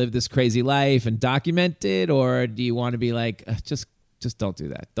and live this crazy life and document it, or do you want to be like, just don't do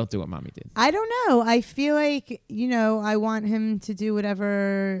that. Don't do what mommy did. I don't know. I feel like, I want him to do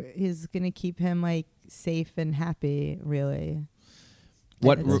whatever is going to keep him like safe and happy, really.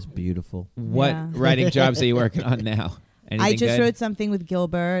 That's beautiful. What Yeah. writing jobs are you working on now? Anything I just good? wrote something with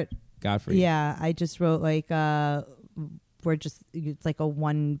Gilbert. Godfrey. Yeah, I just wrote like it's like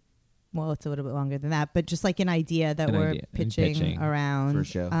it's a little bit longer than that, but just like an idea that An we're idea. pitching around. For a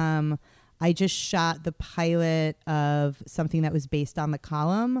show. I just shot the pilot of something that was based on the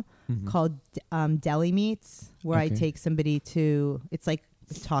column called Deli Meats, where I Okay. take somebody to, it's like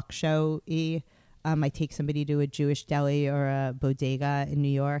a talk show-y. I take somebody to a Jewish deli or a bodega in New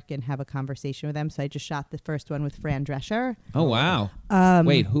York and have a conversation with them. So I just shot the first one with Fran Drescher. Oh wow.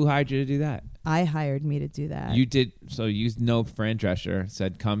 Wait, who hired you to do that? I hired me to do that. You did. So you know Fran Drescher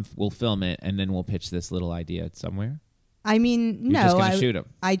said, "Come, we'll film it, and then we'll pitch this little idea somewhere." I mean, You're no, just gonna shoot 'em.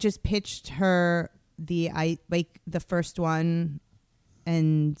 I just pitched her the first one,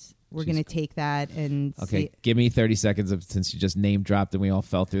 and we're She's gonna take that and Okay, see. give me 30 seconds of since you just name dropped and we all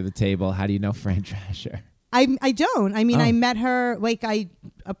fell through the table. How do you know Fran Drescher? I don't. I mean, Oh. I met her. Like, I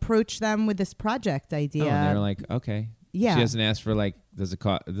approached them with this project idea. Oh, and they were like, okay. Yeah. She hasn't asked for like, does it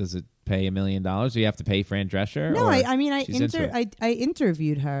pay $1 million? Do you have to pay Fran Drescher? no, or I mean, I she's into it? I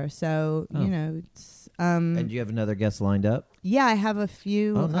interviewed her, so Oh. it's And do you have another guest lined up? yeah, I have a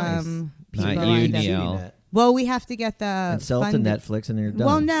few Oh, nice. people Not lined you, up. Neil. Well, we have to get the And sell it to funding. Netflix and you're done.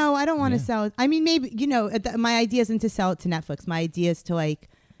 Well, no, I don't want to Yeah. sell it. I mean, maybe, my idea isn't to sell it to Netflix. My idea is to like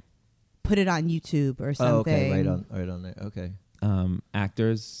put it on YouTube or something. Oh, okay. Right on there. Okay.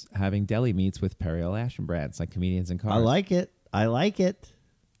 Actors having deli meets with Periel Ashenbrands, like comedians in cars. I like it.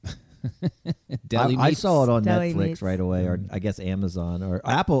 Deli I meets. saw it on Deli Netflix meets. right away, or I guess Amazon or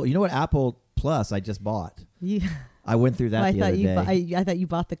Apple. You know what? Apple Plus I just bought. You, I went through that well, the other day. I thought you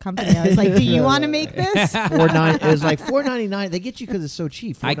bought the company. I was like, do you want to make this? It was like $4.99. They get you because it's so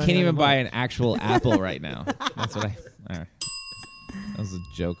cheap. I can't even $4.99 buy a an month. actual Apple right now. That's what all right. That was a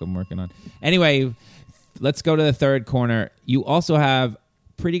joke I'm working on. Anyway, let's go to the third corner. You also have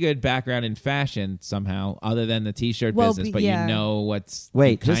pretty good background in fashion somehow, other than the T-shirt Well, business, but yeah. you know what's...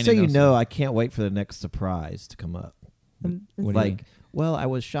 Wait, just so you kinda know, I can't wait for the next surprise to come up. What do you Like, mean? well, I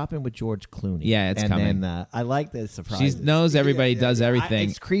was shopping with George Clooney. Yeah, it's and coming. Then, I like the surprise. She knows everybody does everything.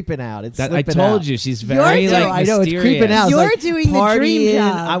 It's creeping out. It's That I slipping told out. you, she's very You're like I know it's mysterious. creeping out. It's You're like doing the dream partying.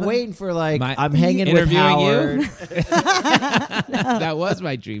 job. I'm waiting for My- I'm hanging with interviewing Howard. you. That was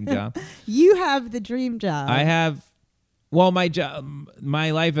my dream job. You have the dream job. I have. Well, my job,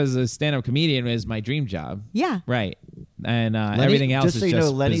 my life as a stand-up comedian is my dream job. Yeah. Right. and Lenny, everything else just is so you just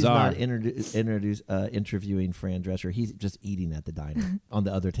know, Lenny's bizarre. not interviewing Fran Drescher. He's just eating at the diner on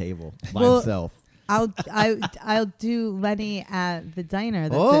the other table by himself. I'll do Lenny at the diner.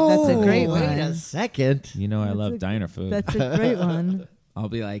 That's a great one. Wait a second. You know I love diner food. That's a great one. I'll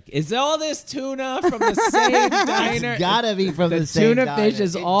be like, is all this tuna from the same diner? It's gotta be from the same tuna diner. fish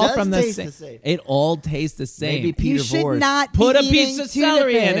is It all does from the taste same. the same. It all tastes the same. Maybe Peter You should Vorst. not Put a be piece eating of tuna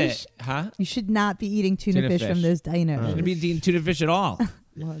celery fish. in it. Huh? You should not be eating tuna fish from those diners. I'm gonna be eating tuna fish at all.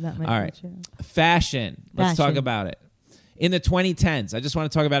 Well, that might All be right. true. Fashion. Let's talk Fashion. about it. In the 2010s, I just want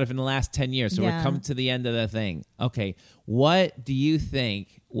to talk about it in the last 10 years. So we're Yeah. coming to the end of the thing. Okay. What do you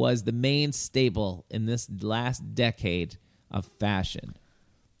think was the main staple in this last decade of fashion?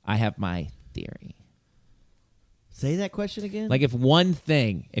 I have my theory. Say that question again. Like if one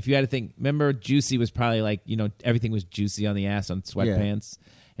thing, if you had to think, remember Juicy was probably like, everything was juicy on the ass on sweatpants.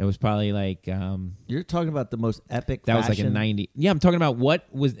 It was probably like You're talking about the most epic. that was like a fashion. 90. Yeah, I'm talking about what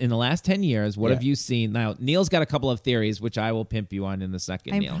was in the last 10 years. What Yeah. have you seen? Now, Neil's got a couple of theories, which I will pimp you on in a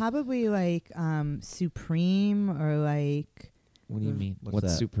second, I'm Neil. probably like Supreme or like, What do you mean? What's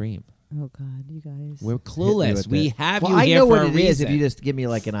that? Supreme? oh God, you guys. We're Hit me clueless. with We that. have well, you I here know for what a it reason. is. If you just give me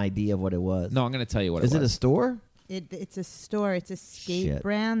like an idea of what it was. No, I'm going to tell you what Is it it a was. store? It's a store. It's a skate Shit.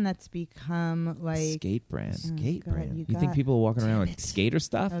 brand that's become like Skate brand. Oh, Skate God, brand. You think got- people are walking around with skater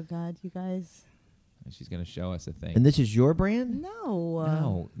stuff? Oh God, you guys. She's going to show us a thing. And this is your brand? No.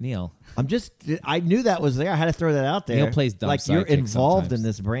 No, Neil. I knew that was there. I had to throw that out there. Neil plays dumb like you're sidekicks involved sometimes. in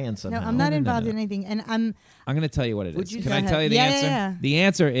this brand No, somehow. I'm not No. involved in anything, and I'm. I'm going to tell you what it Would is. you Can go I ahead? tell you the Yeah, answer? yeah. The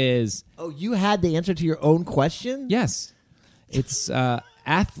answer is Oh, you had the answer to your own question? yes. It's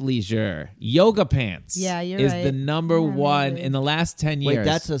athleisure. Yoga pants. Yeah, you're is right. the number Yeah, one maybe. in the last 10 years. Wait,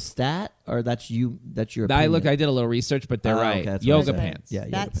 that's a stat, or that's you? That's your. I opinion? did a little research, but they're Oh, right. okay, that's Yoga what I said. pants. Yeah,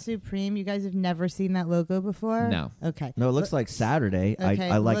 yoga That's pants. Supreme. You guys have never seen that logo before? No. Okay. No, it looks like Saturday. Okay.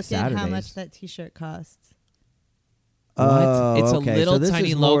 I like look Saturdays. at how much that T-shirt costs. What? Oh, It's okay. a little So this tiny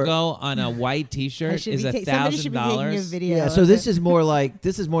is more- logo on a white T-shirt is somebody should be taking a $1,000. video. Yeah, so of this it. is more like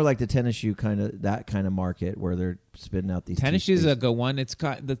the tennis shoe kind of market where they're spitting out these Tennis these- shoes is a good one.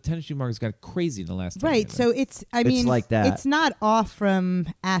 The tennis shoe market's got crazy in the last 10 right. years. So it's. I It's mean, like that. It's not off from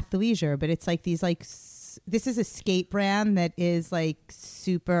athleisure, but it's like these like. This is a skate brand that is like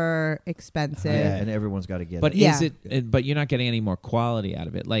super expensive. Yeah, and everyone's got to get But it. Yeah. is it? But you're not getting any more quality out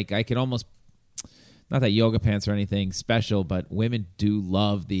of it. Like I could almost, not that yoga pants are anything special, but women do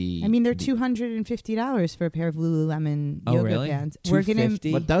love the. I mean, they're $250 for a pair of Lululemon Oh, yoga really? pants.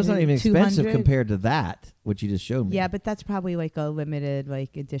 $250? But that was not even expensive 200? compared to that, what you just showed me. Yeah, but that's probably like a limited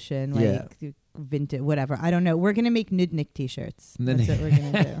like edition, Yeah. like vintage, whatever. I don't know. We're gonna make Nudnik T-shirts. Nudnik. That's what we're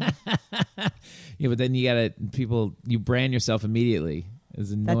gonna do. Yeah, but then you brand yourself immediately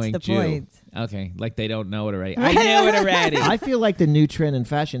as an That's annoying the Jew. point. Okay, like they don't know it already. I knew it already. I feel like the new trend in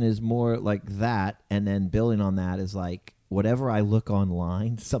fashion is more like that, and then building on that is like whatever I look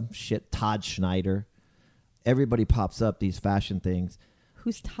online, some shit, Todd Schneider. Everybody pops up these fashion things.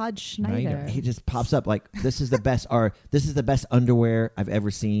 Who's Todd Schneider? He just pops up like this is the best, or this is the best underwear I've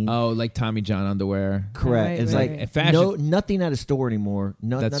ever seen. Oh, like Tommy John underwear. Correct. Right, It's right, like right. Fashion- nothing at a store anymore.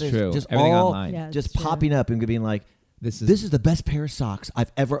 No, That's nothing- true. Just Everything all online. Yeah, just it's true. popping up and being like, This is this is the best pair of socks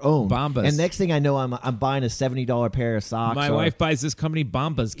I've ever owned. Bombas. And next thing I know, I'm buying a $70 pair of socks. my or- wife buys this company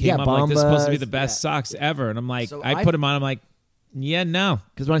Bombas. Came Yeah, up like this is supposed to be Bombas, the best socks ever, and I'm like, So I I- put them on. I'm like, yeah, no.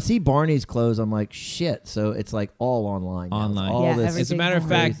 Because when I see Barney's clothes, I'm like, shit. So it's like all online. Now. It's Online. all Yeah, this. everything As a matter of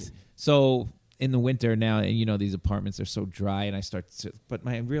online. fact, so in the winter now, and these apartments are so dry, and I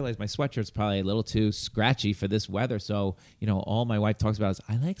realize my sweatshirt's probably a little too scratchy for this weather. So all my wife talks about is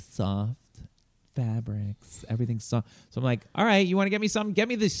I like soft fabrics, everything's soft. So I'm like, all right, you want to get me something? Get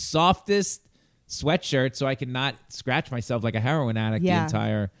me the softest sweatshirt so I can not scratch myself like a heroin addict the Yeah.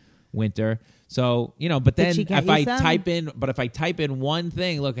 entire winter. So but then she get if you I some? type in one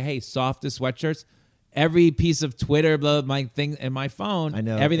thing, look, hey, softest sweatshirts. Every piece of Twitter, my thing, and my phone, I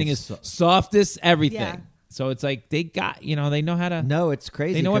know, everything it's is softest everything. Yeah. So it's like they got, they know how to. No, it's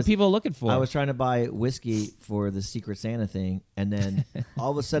crazy. They know what 'cause people are looking for. I was trying to buy whiskey for the Secret Santa thing, and then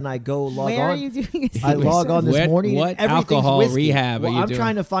all of a sudden I go log Where on. are you doing? I log on this What- morning. what and everything's alcohol whiskey. rehab are Well, you I'm doing?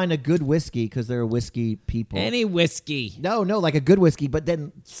 trying to find a good whiskey because they're whiskey people. Any whiskey. No, like a good whiskey. But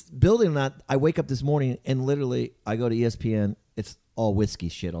then building on that, I wake up this morning and literally I go to ESPN. It's all whiskey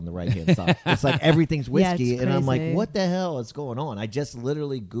shit on the right hand side. It's like everything's Yeah, whiskey, it's and I'm like, crazy. what the hell is going on? I just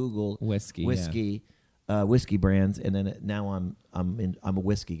literally Googled Whiskey, whiskey whiskey brands, and then now I'm a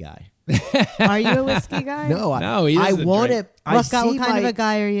whiskey guy. Are you a whiskey guy? No, he doesn't want drink. it. What kind of a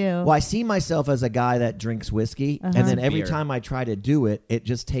guy are you? Well, I see myself as a guy that drinks whiskey, and then every Beer. time I try to do it, it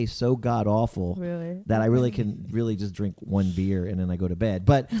just tastes so god awful Really? that I really can really just drink one beer and then I go to bed.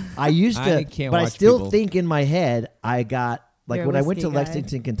 But I used to, I can't but I watch still people. think in my head I got like You're a when I went to whiskey guy.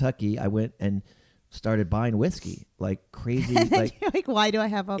 Lexington, Kentucky, I went and started buying whiskey like crazy. Like You're like, why do I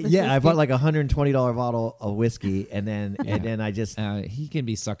have all this? yeah, I whiskey? bought like $120 bottle of whiskey, and then I just He can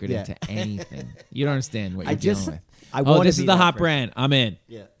be suckered Yeah. into anything. You don't understand what I you're just dealing with. I Oh, want this to is be the that hot person. brand. I'm in.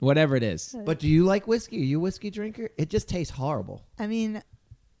 Yeah. Whatever it is. But do you like whiskey? Are you a whiskey drinker? It just tastes horrible. I mean,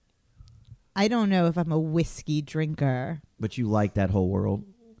 I don't know if I'm a whiskey drinker. But you like that whole world.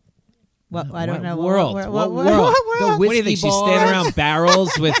 Well, I don't What know. world? What What world? world? The What do you whiskey think? She's bar. standing around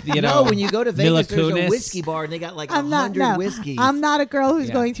barrels with, No, when you go to Mila Vegas, there's a Kunis. whiskey bar and they got like I'm not. 100 No, whiskeys. I'm not a girl who's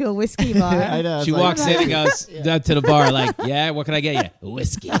Yeah. going to a whiskey bar. I know. She it's like- walks in and goes down to the bar like, yeah, what can I get you?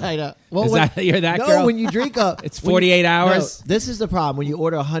 Whiskey. I know. Well, Is when- that, you're that no, girl? when you drink a, It's when 48 you- hours. No, this is the problem. When you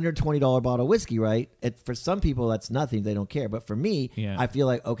order a $120 bottle of whiskey, right? For some people, that's nothing. They don't care. But for me, Yeah. I feel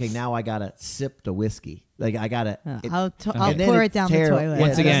like, okay, now I gotta sip the whiskey. Like I gotta. I'll and then pour it's it down terrible. the toilet. Yeah,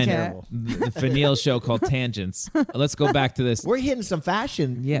 Once I don't again, care. the Fanil show called Tangents. Let's go back to this. We're hitting some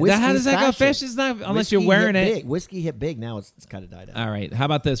fashion. Yeah, Whiskey how does is that go? fashion. Fashion is not unless Whiskey you're wearing hit it. Big. Whiskey hit big. Now it's kind of died out. All right. How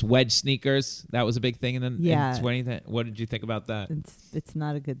about this wedge sneakers? That was a big thing in Yeah. 20. What did you think about that? It's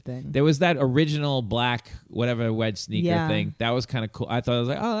not a good thing. There was that original black whatever wedge sneaker Yeah. thing. That was kind of cool. I thought I was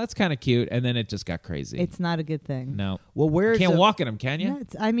like, oh, that's kind of cute, and then it just got crazy. It's not a good thing. no. Well, where's Can't the- walk in them, can you? No,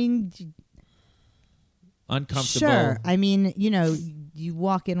 I mean, Uncomfortable. sure. I mean, you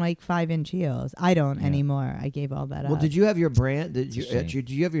walk in like 5-inch heels. I don't Yeah. anymore. I gave all that Well, up. did you have your brand? Did you? It's a shame.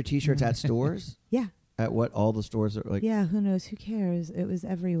 Do you have your T-shirts at stores? Yeah. At what all the stores are like? Yeah, who knows? Who cares? It was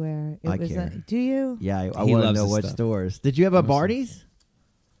everywhere. It I was care. do you? Yeah, I He want to loves know his what stuff. stores. Did you have a Awesome. Barney's?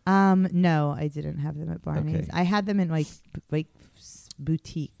 No, I didn't have them at Barney's. Okay. I had them in like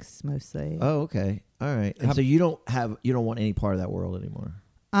boutiques mostly. Oh, okay, all right. And How- so you don't want any part of that world anymore.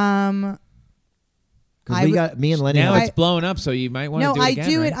 I Because we would- got me and Lenny. Now have- it's blowing up, so you might want to no, do it I again,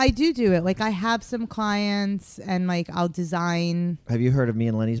 do right? it. I do it. Like I have some clients, and like I'll design. have you heard of me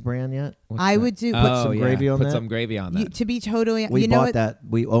and Lenny's brand yet? What's I that? would do. Oh, some yeah. gravy on put that? some gravy on You, that. to be totally, We you know bought what? that.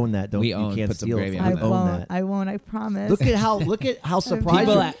 We own that. Don't We you own- can't put some steal it gravy from on us. that. I Own won't. that. I won't. I promise. Look at how surprised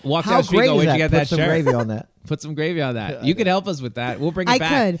People you- that walk how down the street great go, is "Where'd you that? get Put that some shirt?" gravy on that. Put some gravy on that. You could help us with that. We'll bring it I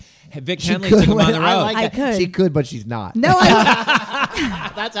back. could. Vic She Henley could. took him on the road. I like I that. could. She could, but she's not. No,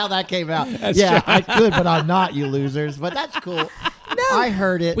 I That's how that came out. That's yeah, true. I could, but I'm not. You losers. But that's cool. no. I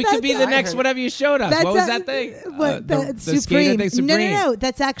heard it. We could be the I next heard it. whatever you showed us. That's What was a- that thing? What the skater Supreme? thing, Supreme. No.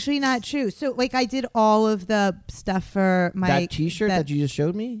 That's actually not true. So, like, I did all of the stuff for my That T-shirt that you just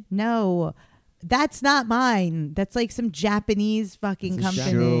showed me. No, that's not mine. That's like some Japanese fucking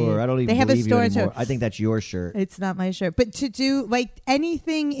company. Sure, I don't even They have a believe store you in anymore. Tokyo. I think that's your shirt. It's not my shirt. But to do like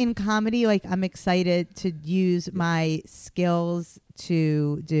anything in comedy, like I'm excited to use my skills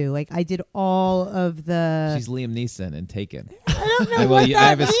to do. Like I did all of the. She's Liam Neeson and Taken. I don't know I, what I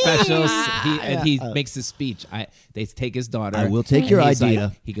that have a special. means. And he makes his speech. They take his daughter. I will take and your he's idea.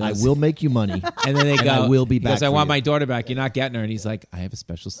 like- he goes, I will make you money. And then they and go. I will be he back goes, I for want you." my daughter back. You're not getting her. And he's like, I have a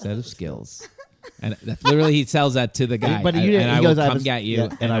special set of skills. And that's literally, he tells that to the guy. But you didn't- and he I goes, will "I have come a- get you,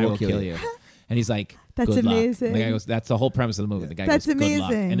 yeah, and I will kill you. And he's like, That's good luck. amazing. And the guy goes, that's the whole premise of the movie. The guy That's goes, good luck.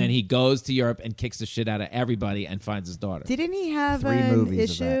 amazing. And then he goes to Europe and kicks the shit out of everybody and finds his daughter. Didn't he have 3 an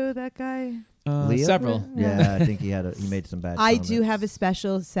movies of issue? That guy. Leo? Several. Yeah, I think he made some bad. I comments. do have a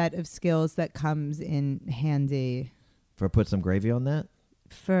special set of skills that comes in handy For put some gravy on that.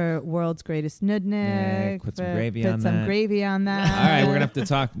 for World's Greatest Nudnik. Yeah, put some for- gravy put on some that. gravy on that. All right, we're gonna have to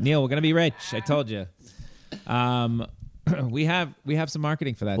talk. Neil, we're gonna be rich. I told you. We have some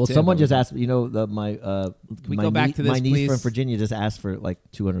marketing for that. Well, too, someone but just we- asked. You know, we my go back to this, my niece please? from Virginia just asked for like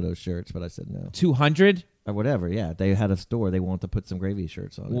 200 of those shirts, but I said no 200. or whatever. Yeah, they had a store. They wanted to put some gravy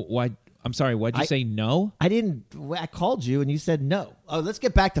shirts on it. Why? I'm sorry. Why'd you say no? I didn't. I called you and you said no. Oh, let's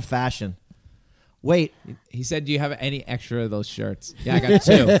get back to fashion. Wait, He said, "Do you have any extra of those shirts?" Yeah, I got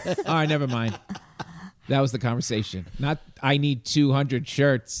 2. All right, never mind. That was the conversation. Not I need 200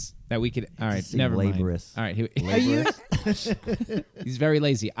 shirts that we could. All right, Seem never laborious. mind. All right, Are you? he's very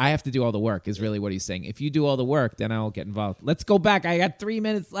lazy. I have to do all the work. Is really what he's saying. If you do all the work, then I'll get involved. Let's go back. I got 3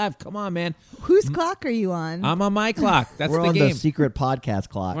 minutes left. Come on, man. Whose clock are you on? I'm on my clock. That's we're the on game. the secret podcast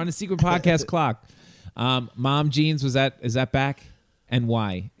clock. We're on a secret podcast clock. Mom jeans is that back? And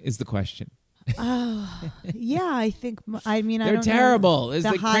why is the question? Yeah, I think. I mean, I They're don't know. terrible. It's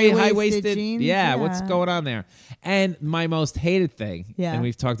The the great high-waisted jeans. Yeah, what's going on there? And my most hated thing, Yeah. and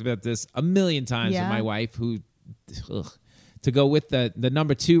we've talked about this a million times Yeah. with my wife, who, to go with the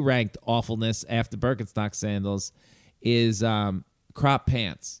number 2 ranked awfulness after Birkenstock sandals, is crop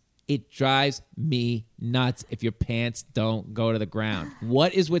pants. It drives me nuts if your pants don't go to the ground.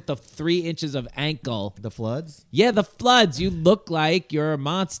 What is with the 3 inches of ankle? The floods? Yeah, the floods. You look like you're a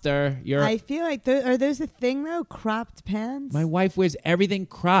monster. I feel like are those a thing though? Cropped pants. My wife wears everything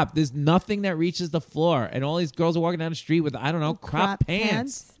cropped. There's nothing that reaches the floor. And all these girls are walking down the street with, I don't know, cropped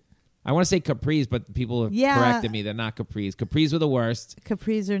pants. I want to say capris, but people have corrected me. They're not capris. Capris were the worst.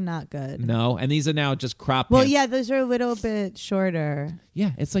 Capris are not good. No, and these are now just crop Well, pants. yeah, those are a little bit shorter.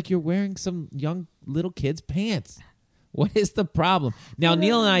 Yeah, it's like you're wearing some young little kid's pants. What is the problem? Now,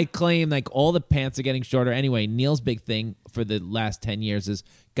 Neil and I claim like all the pants are getting shorter anyway. Neil's big thing for the last 10 years is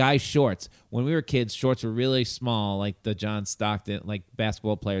guys' shorts. When we were kids, shorts were really small, like the John Stockton, like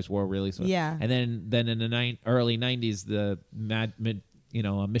basketball players wore really small. Yeah. And then in the early 90s, the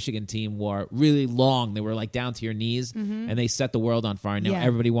a Michigan team wore really long. They were like down to your knees, and they set the world on fire. Now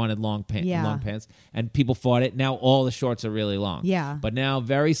everybody wanted long pants, and people fought it. Now all the shorts are really long. Yeah. But now,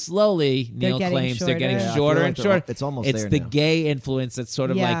 very slowly, Neil claims they're getting Yeah, I shorter feel and like shorter. it's almost It's there the now. gay influence that's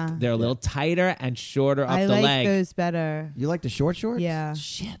sort of Yeah. like they're a little tighter and shorter up I the like leg. those better. You like the short shorts? Yeah.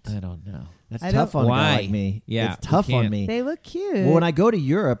 Shit. I don't know. That's I tough don't- on a guy Why? like me. Yeah, It's tough we on can't. me. They look cute. Well, when I go to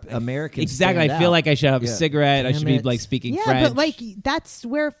Europe, Americans Exactly. stand I feel out. like I should have a Yeah. cigarette. I Damn should be it. like speaking yeah, French. but like that's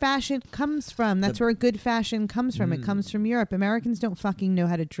where fashion comes from. That's where good fashion comes from. It comes from Europe. Americans don't fucking know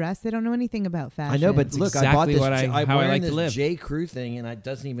how to dress. They don't know anything about fashion. I know, but It's look, I exactly bought this. what I'm how I wearing like to this live. J. Crew thing, and it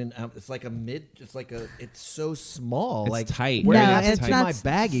doesn't even. It's like a mid. It's like a. It's so small. It's like tight. Wearing No, that it's to not my s-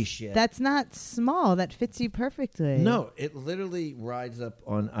 baggy shit. that's not small. That fits you perfectly. No, it literally rides up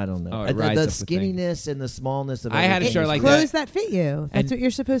on. I don't know. Oh, it rides the up the thing. skinniness and the smallness of. I had a everything shirt is like great. clothes that fit you. That's And- what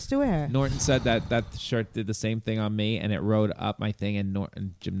you're supposed to wear. Norton said that shirt did the same thing on me, and it rode up my thing. And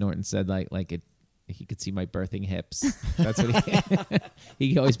Jim Norton said like it, he could see my birthing hips. That's what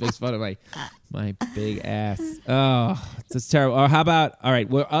he always makes fun of my big ass. Oh, it's terrible. Or how about all right?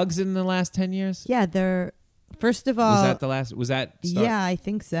 Were Uggs in the last 10 years? Yeah, they're first of all. Was that the last? Was that? yeah, I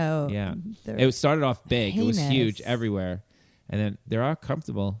think so. Yeah. They're- It started off big. It was heinous. huge everywhere, and then they are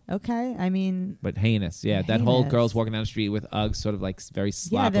comfortable. Okay, I mean, But heinous, yeah. That whole Heinous. girls walking down the street with Uggs, sort of like very yeah,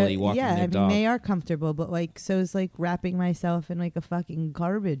 sloppily walking yeah. their I mean, dog. they are comfortable, but like, so is like wrapping myself in like a fucking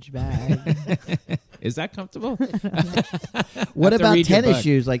garbage bag. Is that comfortable? What Have to about read your tennis book.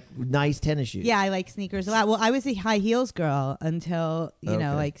 shoes? Like nice tennis shoes. Yeah, I like sneakers a lot. Well, I was a high heels girl until, you know,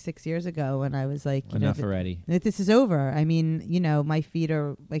 Okay. like 6 years ago when I was like, you Enough know, already. that this is over. I mean, you know, my feet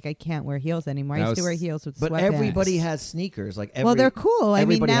are like, I can't wear heels anymore. I That used to was- wear heels with But sweatpants. everybody has sneakers. Like well, they're cool. I mean,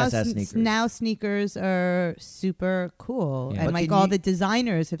 everybody now has to have sneakers. now sneakers are super cool, Yeah. and But like can all you- the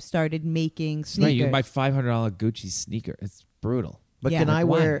designers have started making Right, sneakers. you can buy $500 Gucci sneaker. It's brutal. But Yeah. can I Like,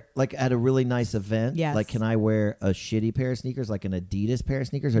 why? wear like at a really nice event? Yes. Like, can I wear a shitty pair of sneakers, like an Adidas pair of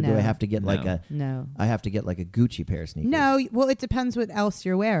sneakers, or do No. I have to get like No. a? No, I have to get like a Gucci pair of sneakers. no. Well, it depends what else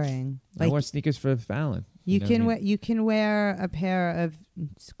you're wearing. I Like wore sneakers for Fallon. you know what I can mean? wear you can wear a pair of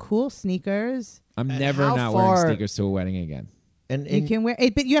cool sneakers. I'm And never how not far- wearing sneakers to a wedding again. And You can wear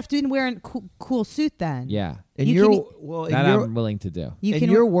it, but you have to wear a cool suit then. Yeah, in you your can- well, in that your, I'm willing to do. You in can.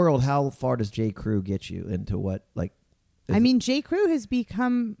 your world, how far does J. Crew get you into what like? I mean, J. Crew has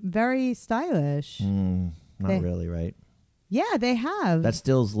become very stylish. not they- really, right? Yeah, they have. That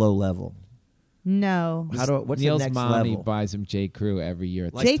still's low level. no. What's Neil's the next mommy level? buys him J. Crew every year.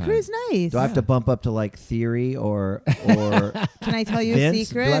 At J. this time. Crew's nice. Do I have to bump up to like Theory or Can I tell you a Vince?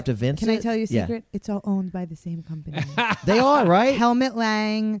 secret? Do I have to Vince Can I it? tell you a Yeah. secret? It's all owned by the same company. they are right? Helmut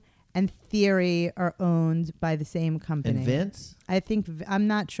Lang and Theory are owned by the same company. And Vince? I think I'm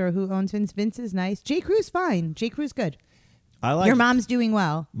not sure who owns Vince. Vince is nice. J. Crew's fine. J. Crew's good. I like Your mom's doing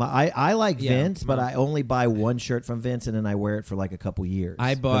well. I like Yeah, Vince, but I only buy one shirt from Vince and then I wear it for like a couple years.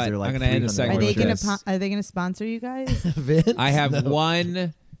 I 'Cause bought- they're like I'm gonna end the $300 segment Are they with gonna this. Are they gonna sponsor you guys? Vince? I have No.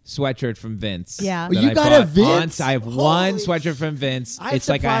 one sweatshirt from Vince. Yeah. that You I got a bought Vince? I have one Holy sweatshirt from Vince. I'm It's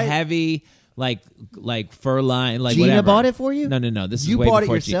like a surprised- heavy, like fur line, like Gina whatever. bought it for you? No. This You is way bought it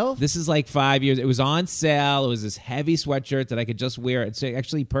before yourself? This is like 5 years. It was on sale. It was this heavy sweatshirt that I could just wear. It's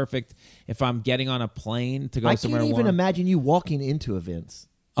actually perfect if I'm getting on a plane to go I somewhere can't even warm. imagine you walking into a Vince.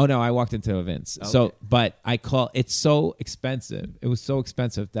 Oh no, I walked into a Vince. So, but it's so expensive. It was so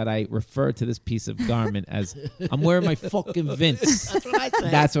expensive that I refer to this piece of garment as I'm wearing my fucking Vince. That's what I say.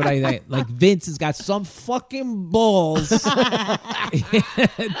 That's what I think. Like Vince has got some fucking balls. That's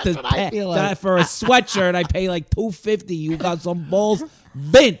what I feel like. For a sweatshirt, I pay like $250. You got some balls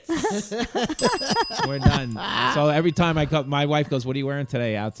Vince. We're done. So every time I come, my wife goes, "What are you wearing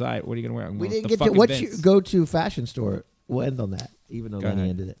today outside? What are you gonna wear?" I'm We going, didn't "The get to fucking what's Vince." your go-to fashion store. We'll end on that, even though Go Lenny ahead.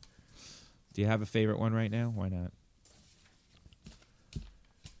 ended it. Do you have a favorite one right now? Why not?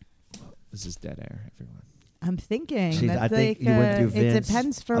 This is dead air, everyone. I'm thinking. She's- That's I think like, you went through Vince. It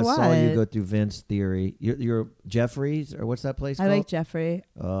depends for I what. saw you go through Vince Theory. You're Jeffries, or what's that place I called? like Jeffrey,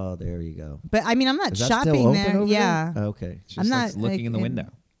 Oh, there you go. but I mean, I'm not Is that still shopping open there. over Yeah, there? Okay. Just I'm not looking like, in the window.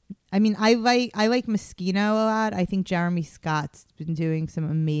 I mean, I like Moschino a lot. I think Jeremy Scott's been doing some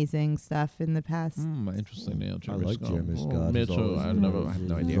amazing stuff in the past. Interesting name. I like Jeremy Scott. Mitchell. I have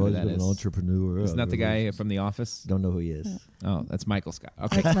no idea He's who always that been is. an entrepreneur. Isn't that the guy from The Office? Don't know who he is. Oh, that's Michael Scott.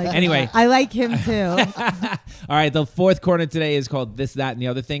 Okay. That's my- Anyway. I like him too. All right, the fourth corner today is called This, That, and the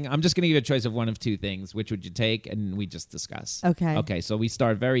Other Thing. I'm just going to give you a choice of one of two things. Which would you take? And we just discuss. Okay. Okay, so we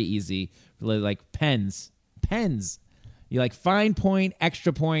start very easy. Like pens. Pens. You like fine point,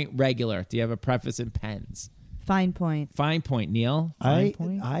 extra point, regular. Do you have a preface in pens? Fine point. Fine point, Neil? Fine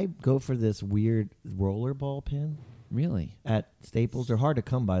point? I go for this weird rollerball pen Really? at Staples. They're hard to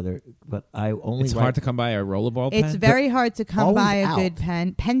come by there, but I only It's write- hard to come by a rollerball pen? It's very hard to come Always by a out. good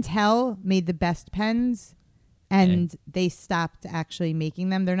pen. Pentel made the best pens, and they stopped actually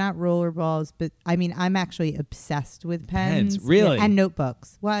making them. They're not roller balls, but I mean, I'm actually obsessed with pens. Really? Yeah, and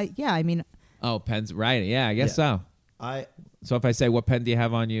notebooks. Well, yeah, I mean, Oh, pens. Right. Yeah, I guess so. I So if I say, what pen do you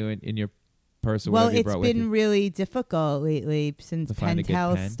have on you in your purse or well, whatever you it's brought with been you? really difficult lately since To find a good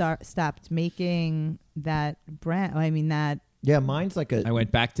Pentel pen. stopped making that brand. I mean that. yeah, mine's like a. I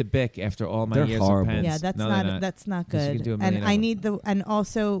went back to Bic after all my They're years horrible. of pens. Yeah, that's No, they're that's not Because you good. can do a And million of I them. need and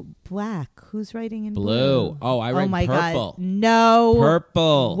also black. Who's writing in Blue. Oh, I read my purple. God. No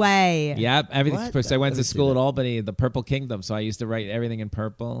Purple. way. Yep, everything. What? Because I went Let to me see school at that. Albany, the Purple Kingdom, so I used to write everything in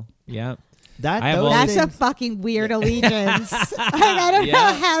purple. Yep. that I have those all That's these- a fucking weird allegiance. I don't Yeah.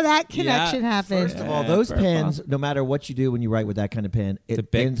 know how that connection Yeah. happened. First of all, Yeah, those purple. pens, no matter what you do when you write with that kind of pen, It's a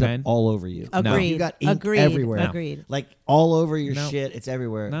it big ends pen. up all over you. Agreed. You got ink Agreed. everywhere. Agreed. Like all over your No. shit. It's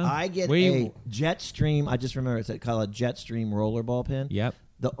everywhere. No. I get Where a you- Jetstream. I just remember it's called a Jetstream rollerball pen. Yep.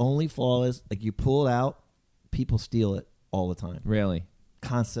 The only flaw is like you pull it out, people steal it all the time, Really.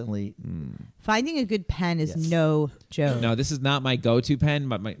 constantly. Finding a good pen is Yes. no joke. No, this is not my go-to pen,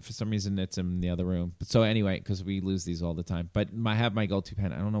 but for some reason it's in the other room. But so anyway, because we lose these all the time. But I have my go-to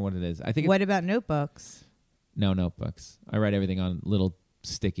pen. I don't know what it is. I think What about notebooks? no notebooks. I write everything on little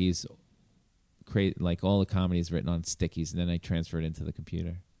stickies. Like all the comedy is written on stickies, and then I transfer it into the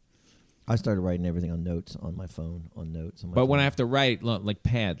computer. I started writing everything on notes on my phone. On notes. On my But when phone. I have to write, like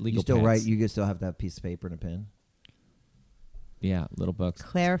legal you still pads. write, you still have to have a piece of paper and a pen. Yeah, little books.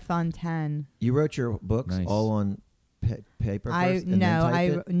 Claire Fontaine. You wrote your books Nice. all on paper I first, and then no, I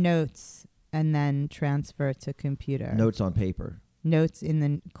typed it? notes and then transfer to computer. Notes on paper. Notes in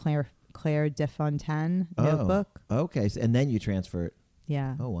the Claire de Fontaine Oh. notebook. Okay, so, and then you transfer it.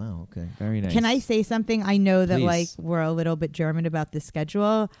 Yeah. Oh wow. Okay. Very nice. Can I say something? I know that Please. like we're a little bit German about the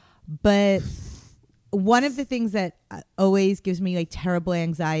schedule, but one of the things that always gives me like terrible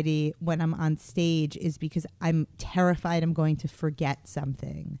anxiety when I'm on stage is because I'm terrified I'm going to forget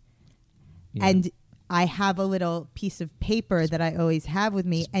something. Yeah. And I have a little piece of paper that I always have with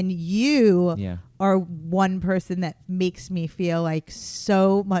me, and you Yeah. are one person that makes me feel like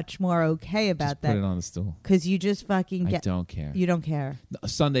so much more okay Just about put it that on the stool. because you just fucking I get. don't care. You don't care.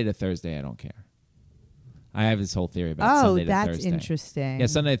 Sunday to Thursday, I don't care. I have this whole theory about Oh, Sunday to that's Thursday. interesting. Yeah,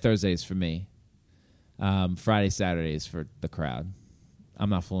 Sunday to Thursday is for me. Friday, Saturday is for the crowd. I'm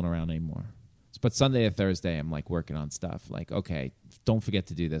not fooling around anymore. But Sunday to Thursday, I'm like working on stuff. Like, okay, don't forget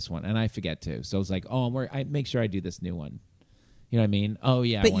to do this one, and I forget to. So it's like, oh, I make sure I do this new one. You know what I mean? Oh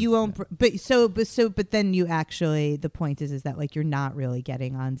yeah. I But want you to do won't. that. But then you actually. The point is that like you're not really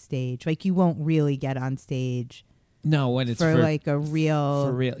getting on stage. Like you won't really get on stage No, when it's for for like a real.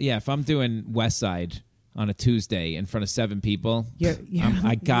 for real. Yeah, if I'm doing West Side on a Tuesday in front of 7 people, You're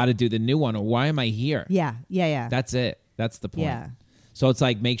I got to do the new one. Or why am I here? Yeah. That's it. That's the point. Yeah. So it's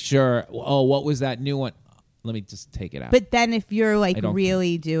like, make sure, oh, what was that new one? Let me just take it out. But then if you're like I don't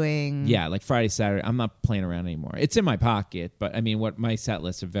really doing. yeah, like Friday, Saturday, I'm not playing around anymore. It's in my pocket, but I mean, what my set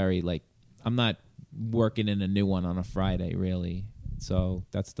lists are very like, I'm not working in a new one on a Friday, really. So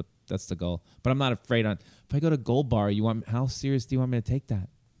that's the goal. But I'm not afraid on, if I go to Gold Bar, how serious do you want me to take that?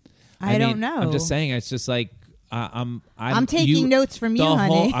 I don't know. I'm just saying, it's just like, I'm taking notes from you,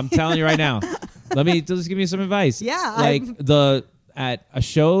 honey. I'm telling you right now. Let me just give you some advice. Yeah, Like at a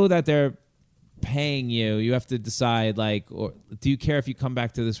show that they're paying you have to decide like, or do you care if you come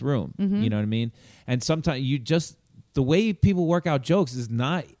back to this room? Mm-hmm. You know what I mean? And sometimes you just the way people work out jokes it's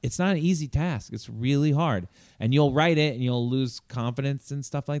not an easy task. It's really hard. And you'll write it and you'll lose confidence and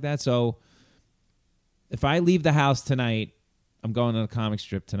stuff like that. So if I leave the house tonight, I'm going on a comic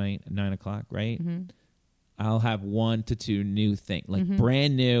strip tonight at 9:00, right? Mm-hmm. I'll have 1 to 2 new things, like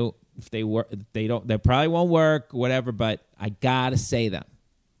brand new. If they work, they probably won't work, whatever, but I gotta say them.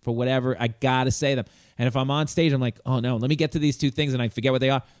 For whatever, I gotta say them. And if I'm on stage, I'm like, oh no, let me get to these 2 things and I forget what they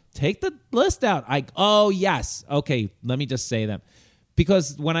are. Take the list out. Oh yes. Okay, let me just say them.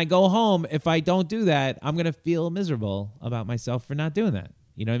 Because when I go home, if I don't do that, I'm going to feel miserable about myself for not doing that.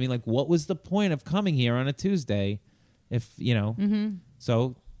 You know what I mean? Like, what was the point of coming here on a Tuesday if,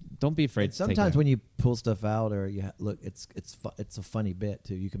 so don't be afraid And to take sometimes it. when you pull stuff out or you look, it's a funny bit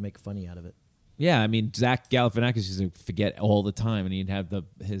too. You can make funny out of it. Yeah, I mean, Zach Galifianakis used to forget all the time, and he'd have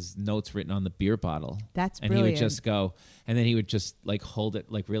his notes written on the beer bottle. That's and brilliant. he would just go, and then he would just like hold it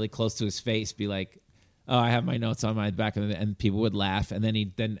like really close to his face, be like, "Oh, I have my notes on my back," and people would laugh, and then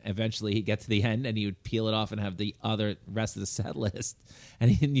eventually he'd get to the end, and he would peel it off and have the rest of the set list,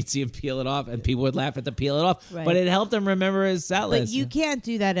 and you'd see him peel it off, and people would laugh at the peel it off, Right. but it helped him remember his set But list. you can't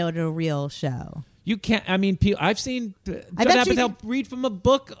do that at a real show. You can't. I mean, I've seen Judd bet you- Apatow read from a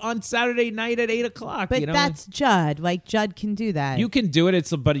book on Saturday night at 8:00. But you know? that's Judd. Like, Judd can do that. You can do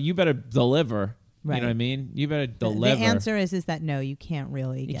it. But you better deliver. Right. You know what I mean? You better The deliver. answer is that no, you can't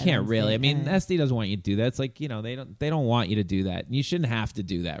really. You get can't on really. I stage. mean, SD doesn't want you to do that. It's like, they don't want you to do that. You shouldn't have to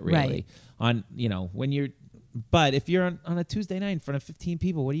do that, really. Right. When you're. But if you're on a Tuesday night in front of 15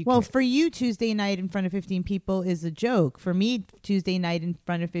 people, what do you? Well, care? for you, Tuesday night in front of 15 people is a joke. For me, Tuesday night in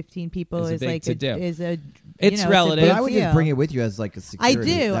front of 15 people Is a is big like to do. It's relative. But I would just deal. bring it with you as like a I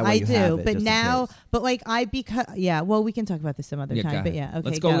security. do, That way you have it but just in now, case. but like well, we can talk about this some other Yeah, time. go But ahead. yeah, okay,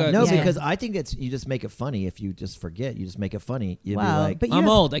 Let's go. No, Yeah, because yeah. I think you just make it funny. If you just forget, you just make it funny. You'd Wow, be like, but I'm you-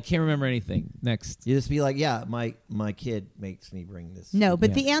 old. I can't remember anything. Next. you just be like, yeah, my kid makes me bring this. No,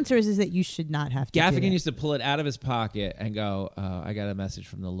 but Yeah. the answer is that you should not have to. do Gaffigan that. used to pull it out of his pocket and go, I got a message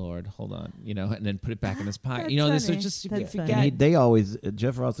from the Lord. Hold on. And then put it back in his pocket. That's This funny. was just, you That's forget. funny. They always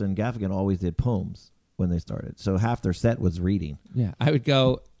Jeff Ross and Gaffigan always did poems when they started. So half their set was reading. Yeah. I would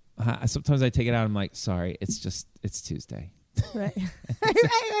go, sometimes I take it out. I'm like, sorry, it's Tuesday. right.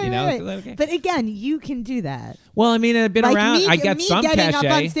 Right. Okay. But again, you can do that. Well, I mean, I've been Like around. me, I got me some getting up on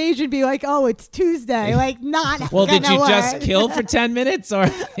cachet. stage and be like, "Oh, it's Tuesday." Like, not. Well, did gonna you just work. kill for 10 minutes? Or, or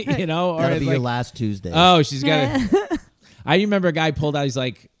That'll be your like, last Tuesday. oh, she's got to. I remember a guy pulled out, he's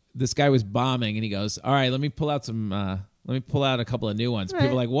like, this guy was bombing, and he goes, all right, let me pull out a couple of new ones. People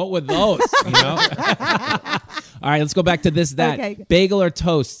are like, what were those? All right, let's go back to this, that. Okay. Bagel or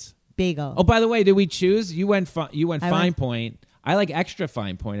toast? Bagel. Oh, by the way, did we choose? You went fine went- point. I like extra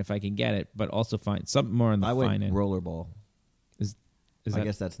fine point if I can get it, but also fine. Something more on the I fine went end. rollerball. Is I that,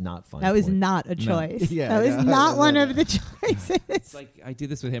 guess that's not fine. That was point. not a choice. Yeah, that was yeah. not one No. of the choices. it's like I do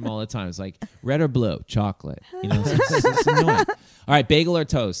this with him all the time. It's like red or blue, chocolate. It's annoying. All right, bagel or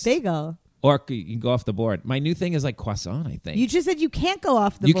toast? Bagel. Or you can go off the board. My new thing is like croissant, I think. You just said you can't go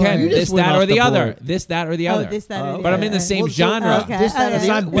off the You board. can. You This, just went that, off or the the other. board. This, that, or the Oh, other. this, that, or the But I'm in the other. same Well, so- genre. Okay. This, that, or It's the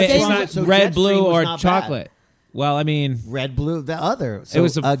not, other. ba- it's What's not wrong? So red, Jetstream blue, was or not bad. chocolate. Well, I mean, Red, blue, the other. So It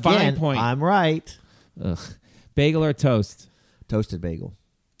was a fine again, point. I'm right. ugh. Bagel or toast? Toasted bagel.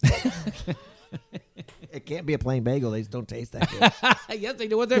 It can't be a plain bagel. They just don't taste that good. Yes, they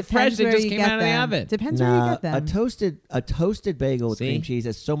do. Well, they're fresh. Depends They where just you came get out of the them. oven. Depends where you Nah, get them. a toasted bagel with See? cream cheese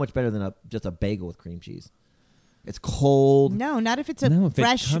is so much better than just a bagel with cream cheese. It's cold. No, not if it's a No, if it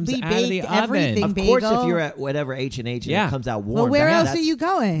freshly comes out of the baked oven. everything Of bagel. course, if you're at whatever H&H and Yeah. it comes out warm. well, where else that's- are you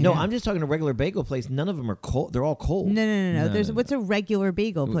going? No, I'm just talking a regular bagel place. None of them are cold. They're all cold. No. No, There's no, what's a regular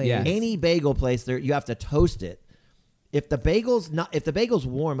bagel place? Yes. Any bagel place, there you have to toast it. If the bagel's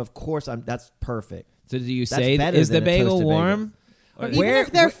warm, of course, that's perfect. So do you That's say, better is the than a bagel toasted warm? Or even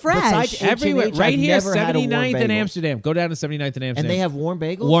if they're besides fresh. Everywhere. H&H, Right I've here, never had a warm 79th in bagel. Amsterdam. Go down to 79th in Amsterdam. And they have warm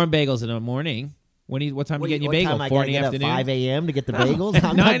bagels? warm bagels in the morning. What time you getting your bagel? Time I 4 gotta in the get afternoon? Up 5 a.m. to get the bagels?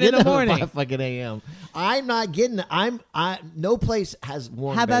 I'm 9 not in getting the up at morning. 5 fucking a.m. I'm not getting it. No place has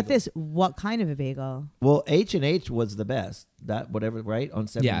warm How about bagels. this? What kind of a bagel? Well, H&H was the best. That whatever, right? On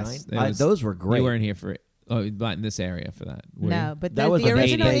 79? Yes. it was- Those were great. You weren't here for it. Oh, not in this area for that. were No, you? but That the, was the a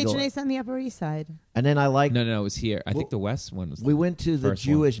original bagel. H&H on the Upper East Side. And then I like No, it was here. I think Well, the West one was. we went to the first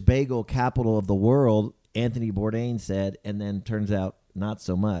one. Jewish bagel capital of the world, Anthony Bourdain said, and then turns out not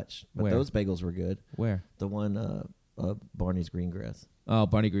so much. But Where? those bagels were good. Where? The one Barney's Greengrass. Oh,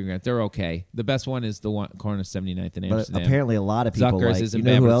 Barney Greengrass. They're okay. The best one is the one corner 79th in But Amsterdam. apparently a lot of people Zucker's like. is You in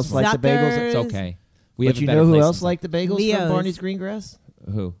know who Bamberg. else liked the bagels? Zucker's. It's okay. We But have a you better know who place else than- liked the bagels Leo's. from Barney's Greengrass?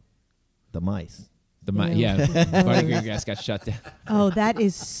 Who? The mice. Yeah, Barney Greengrass got shut down. Oh, that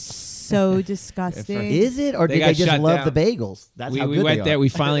is so disgusting. Is it, or They did got they just shut love down. the bagels? That's how we good went they there. are. We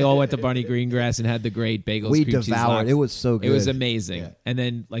finally all went to Barney Greengrass and had the great bagels. We cream cheese devoured. lox. It was so good. It was amazing. Yeah. And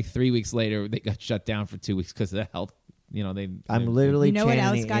then like 3 weeks later, they got shut down for 2 weeks because of the health. I'm literally You know what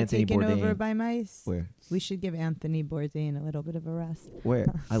channeling else got Anthony taken Bourdain. over by mice? Where? We should give Anthony Bourdain a little bit of a rest. Where?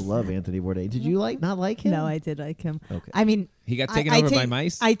 I love Anthony Bourdain. Did you not like him? No, I did like him. Okay. I mean, He got taken I over by take-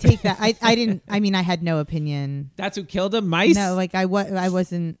 mice. I take that. I didn't. I mean, I had no opinion. That's who killed him. Mice. No, like I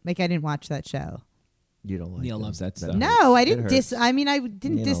wasn't like I didn't watch that show. You don't like Neil him. loves that stuff. No, I It didn't hurts. I mean, I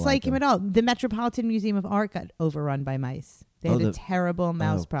didn't You don't dislike like him him. at all. The Metropolitan Museum of Art got overrun by mice. They Oh, had a the- terrible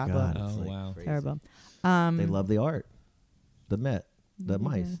mouse Oh, problem. God, it's Oh, like wow. crazy. Terrible. They love the art. The Met. The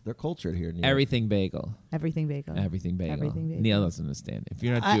mice. They're cultured here in New York. Everything bagel. Everything bagel. Everything bagel. Everything bagel. Neil doesn't understand. If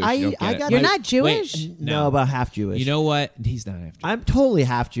you're not I- Jewish, I- you don't get I it. got You're my- not Jewish? Wait, No, about half Jewish. You know what? He's not half Jewish. I'm totally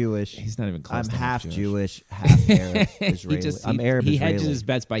half Jewish. He's not even close. I'm to half Jewish. Jewish, half Arab Israeli. I'm Arab He Israeli. hedges his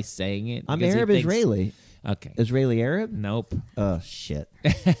bets by saying it. I'm because he Arab thinks- Israeli. Okay. Israeli Arab? Nope. Oh, shit.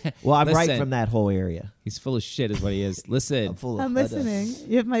 Well, I'm right Listen. from that whole area. He's full of shit, is what he is. Listen, I'm full of I'm huda. listening.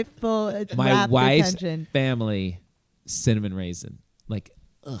 You have my full my rapt wife's attention. family, cinnamon raisin. Like,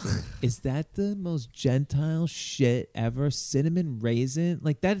 ugh, is that the most Gentile shit ever? Cinnamon raisin?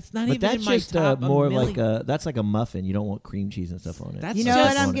 Like that's not But even that's in my just top more million. like a that's like a muffin. You don't want cream cheese and stuff on it. That's You know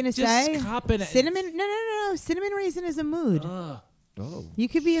just what I'm gonna just say? copping it. Cinnamon? No. Cinnamon raisin is a mood. Oh, You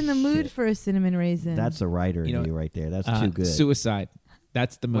could be in the mood Shit. for a cinnamon raisin. that's a writer You know, in you right there. That's too good. Suicide.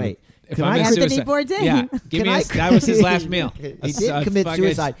 That's the move. Wait, If can I'm I- in Anthony suicide- Bourdain. Yeah, give Can me I- that was his last meal. He A did commit fucking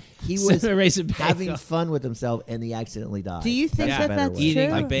suicide. He was cinnamon raisin bagel. having fun with himself, and he accidentally died. Do you think Yeah. that a better that's way. Eating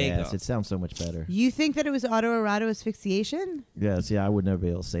true? a bagel. Yes, it sounds so much better. You think that it was autoerotic asphyxiation? Yes, yeah, I would never be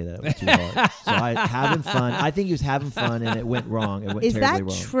able to say that. It was too hard. So having fun. I think he was having fun, and it went wrong. It went Is that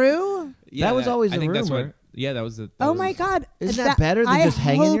terribly wrong. true? Yeah, That was always I a think that's rumor. what. Yeah, that was the. that Oh was- my God! Isn't that better than just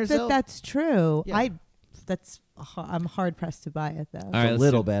hanging I hope yourself? that that's true. Yeah. I'm hard pressed to buy it though. All right, a let's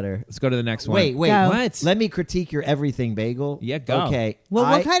little do- better. Let's go to the next one. Wait. Go. What? Let me critique your everything bagel. Yeah, go. Okay. Well,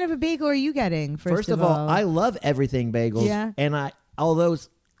 I- what kind of a bagel are you getting? First of all, I love everything bagels. Yeah. And although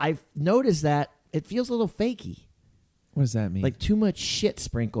I've noticed that it feels a little fakey. What does that mean? Like too much shit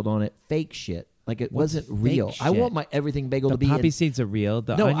sprinkled on it. Fake shit. Like it What's wasn't fake real. I shit? want my everything bagel the to be poppy in, seeds are real.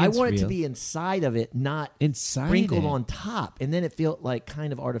 The No, I onion's want it real. to be inside of it, not inside sprinkled it. on top. And then it felt like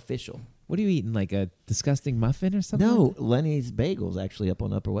kind of artificial. What are you eating? Like a disgusting muffin or something? No, like that? Lenny's Bagels actually up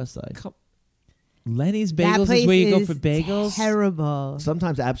on Upper West Side. Lenny's that Bagels place is where you go is for bagels. terrible.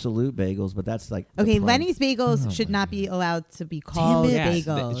 Sometimes Absolute Bagels, but that's like the Okay, prime. Lenny's bagels should not be allowed to be called Yes,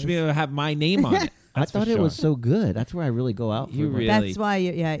 bagels. it should be able to have my name on it. I That's for thought it sure. was so good. That's where I really go out. You for my- really- That's why,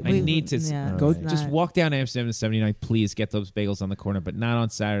 yeah. I need to yeah, go. it's Just not. walk down Amsterdam to 79th. Please get those bagels on the corner, but not on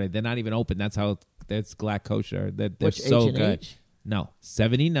Saturday. They're not even open. That's how that's Glatt kosher. They're Which so H&H? good. No,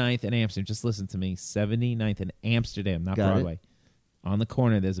 79th and Amsterdam. Just listen to me. 79th and Amsterdam, not Got it. Broadway. On the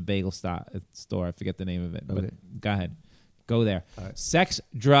corner, there's a bagel store. I forget the name of it, Okay. but go ahead, go there. right. Sex,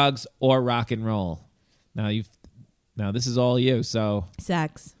 drugs, or rock and roll. Now this is all you. So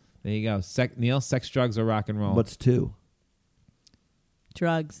Sex, there you go. Neil, sex, drugs, or rock and roll. What's two?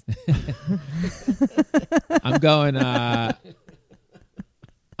 drugs. I'm going. I'm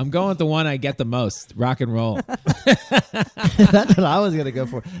going with the one I get the most. Rock and roll. That's what I was gonna go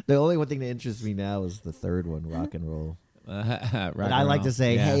for. The only one thing that interests me now is the third one, rock and roll. Rock And and I like roll. to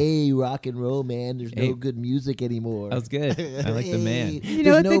say, Yeah. "Hey, rock and roll, man. There's Hey. no good music anymore." That was good. I like the man. Hey, You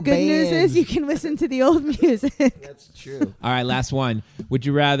know what there's the no good news bands. is? You can listen to the old music. That's true. All right, last one. Would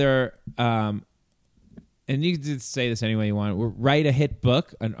you rather, and you can just say this any way you want, write a hit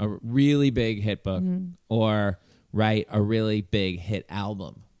book, a really big hit book, or write a really big hit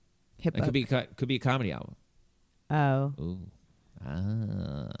album? Hip It could be a comedy album. Oh, Ooh.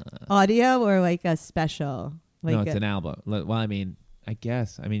 Ah. audio or like a special? Like No, it's a- an album. Well, I mean, I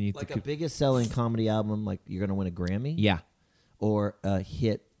guess. I mean, you Like a could, biggest selling comedy album, like you're gonna win a Grammy, yeah. or a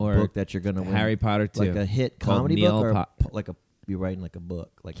hit Or book that you're gonna win, Harry Potter 2. like a hit called comedy Neil book, or Po- like you're writing like a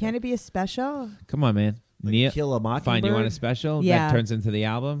book. Like Can it be a special? Come on, man. like Neil, Kill a Mockingbird? fine. You want a special Yeah. that turns into the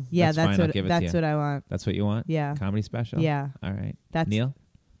album? Yeah, that's fine. I'll give it to you. what I want. That's what you want? Yeah. Comedy special? Yeah. All right. That's Neil?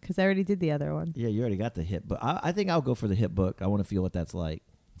 because I already did the other one. Yeah, you already got the hit, but I think I'll go for the hit book. I want to feel what that's like.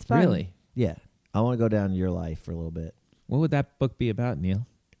 It's fun. Really? Yeah, I want to go down your life for a little bit. What would that book be about, Neil?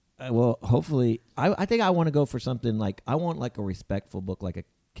 Well, hopefully, I think I want to go for something like I want like a respectful book, like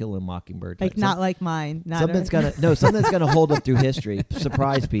Kill a Mockingbird. Like type. not like mine. Not Something's gonna hold up through history.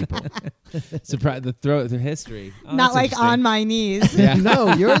 Surprise people. Surprise! The history. Oh, not that's like interesting. on my knees. Yeah.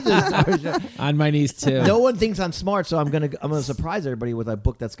 No, yours is. On my knees too. No one thinks I'm smart, so I'm gonna surprise everybody with a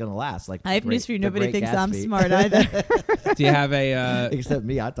book that's gonna last. Like I have news for you. Nobody The Great thinks I'm Gatsby. smart either. Do you have a? Except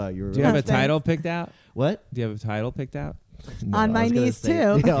me. I thought you were. Do you have a Thanks. title picked out? What? Do you have a title picked out? No, On I my was gonna knees, say-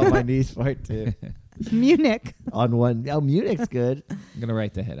 too. Yeah, on my knees part too. Munich. On one. Oh, Munich's good. I'm gonna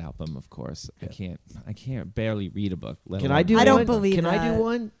write the hit album, of course. I can't barely read a book. let Can alone- I do? I don't one? believe Can I that. do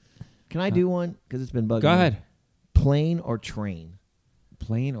one? Can I do one? Because it's been bugging. Go me. ahead. Plane or train?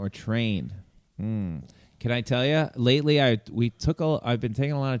 Plane or train? Can I tell you? Lately, I've been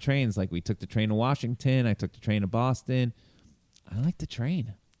taking a lot of trains. Like we took the train to Washington. I took the train to Boston. I like the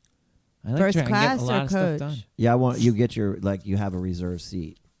train. I like First train. I class get a lot or of stuff coach? done. Yeah, I want you get your you have a reserved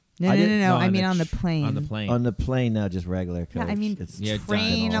seat No, I no, no, didn't- no. I on mean on the tr- plane. On the plane. on the plane. No, just regular coach. Yeah, I mean It's Yeah,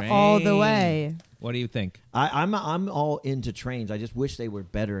 train done. all the Train. way. What do you think? I'm all into trains. I just wish they were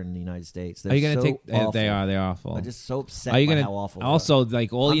better in the United States. They're Are you gonna so take? awful. They're awful. I'm just so upset Are you by gonna how awful. they also are.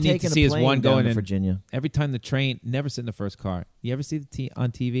 like all I'm you need to taking a see is plane one down going to in Virginia. Every time the train, never sit in the first car. You ever see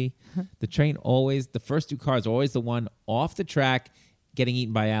on TV? The train always, the first two cars are always the one off the track getting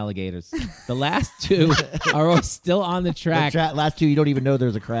eaten by alligators. The last two are always still on the track. Last two, you don't even know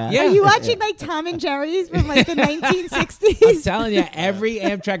there's a crash. Yeah. Are you watching like Tom and Jerry's from like the I'm 1960s? telling you, every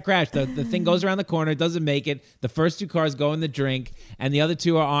Amtrak crash, the thing goes around the corner, doesn't make it. The first two cars go in the drink, and the other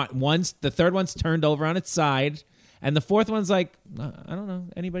two are on. The third one's turned over on its side, and the fourth one's like, I don't know.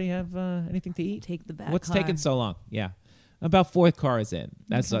 Anybody have anything to eat? Take the back What's car. taking so long? Yeah, about fourth car is in.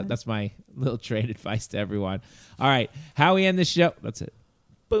 That's my little trade advice to everyone. All right, how we end the show? That's it.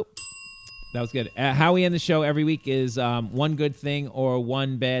 Boop. That was good. How we end the show every week is one good thing or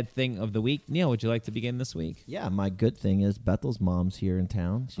one bad thing of the week. Neil, would you like to begin this week? Yeah, my good thing is Bethel's mom's here in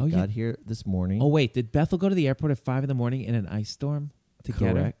town. She Oh, got yeah. here this morning. Oh, wait. Did Bethel go to the airport at 5 in in an ice storm to get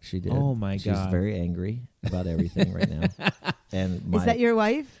her? Correct, she did. Oh, my She's God. very angry about everything right now. And Is that your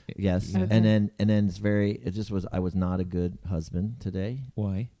wife? Yes, Okay. and then I was not a good husband today.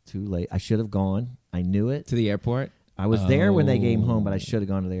 Why? Too late. I should have gone. I knew it. To the airport? I was there when they came home, but I Oh. should have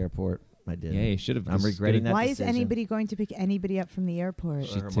gone to the airport. I did. Yeah, you should have. I'm regretting that Why is decision. anybody going to pick anybody up from the airport?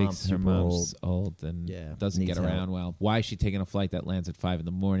 She Her mom's takes her super mom's old and Yeah, doesn't needs get around help. well. Why is she taking a flight that lands at 5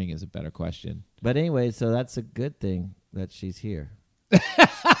 in is a better question. But anyway, so that's a good thing that she's here.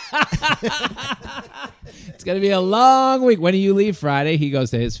 It's going to be a long week. When do you leave? Friday? He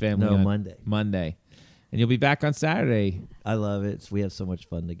goes to his family. No, on Monday. Monday. And you'll be back on Saturday. I love it. We have so much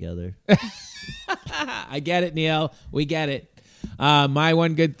fun together. I get it, Neil. We get it. My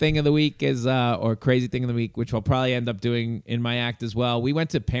one good thing of the week is, or crazy thing of the week, which I'll probably end up doing in my act as well. We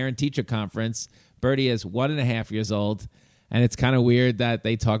went to parent-teacher conference. Birdie is 1.5 years old, and it's kind of weird that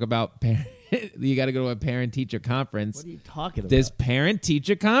they talk about you got to go to a parent-teacher conference. What are you talking about? This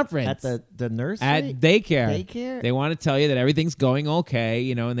parent-teacher conference At the nursery? at daycare. Daycare? They want to tell you that everything's going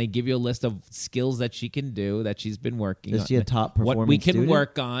okay, and they give you a list of skills that she can do that she's been working on. Is she a top What we performing can student?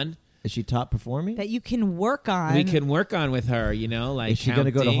 work on. Is she top performing? That you can work on. We can work on with her, like Is she going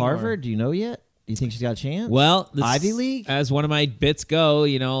to go to counting or- Harvard? Do you know yet? Do you think she's got a chance? Well, this, Ivy League? as one of my bits go,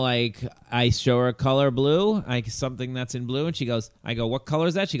 I show her a color blue, something that's in blue, and I go, what color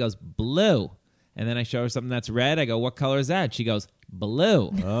is that? She goes, blue. And then I show her something that's red. I go, what color is that? She goes,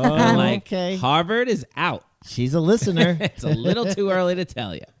 blue. Oh, I'm like, okay. Harvard is out. She's a listener. It's a little too early to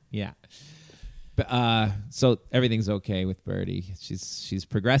tell you. Yeah. But, so everything's okay with Birdie. She's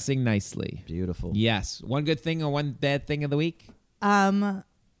progressing nicely. Beautiful. Yes. One good thing or one bad thing of the week?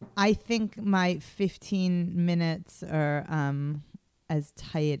 I think my 15 minutes are as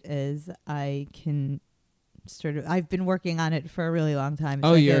tight as I can sort of. I've been working on it for a really long time.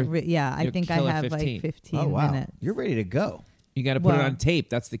 Oh, I you're- yeah. I you're think I killer have 15. like 15 Oh, wow. minutes. You're ready to go. You got to put it Well- on tape.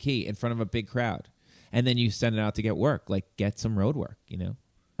 That's the key, in front of a big crowd. And then you send it out to get work, get some road work,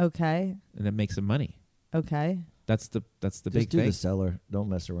 Okay. and then make some money. Okay. That's the Just big do thing. the seller. Don't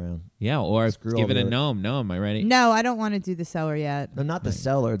mess around. Yeah, or Screw give all it a the- gnome. No, am I ready? No, I don't want to do the cellar yet. No, not the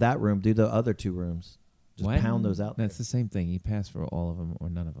cellar. That room. Do the other two rooms. Just What? pound those out. That's the same thing. You pass for all of them or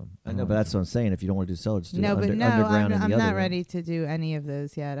none of them. I know, but that's what I'm saying. If you don't want to do cellar, just do No, the but no, underground I'm in the other not room. ready to do any of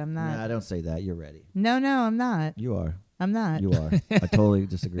those yet. I'm not. Nah, don't say that. You're ready. No, I'm not. You are. I'm not. You are. I totally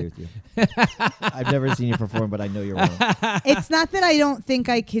disagree with you. I've never seen you perform, but I know you're wrong. It's not that I don't think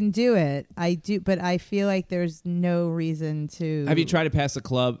I can do it. I do, but I feel like there's no reason to. Have you tried to pass a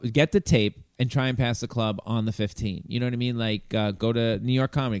club? Get the tape and try and pass the club on the 15th. You know what I mean? Like go to New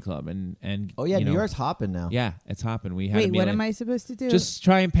York Comedy Club and Oh yeah, you New know, York's hopping now. Yeah, it's hopping. We had Wait, what am I supposed to do? Just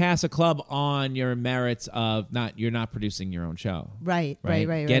try and pass a club on your merits of you're not producing your own show. Right.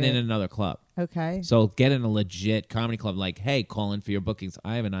 Get in another club. Okay. So get in a legit comedy club. Like, hey, call in for your bookings.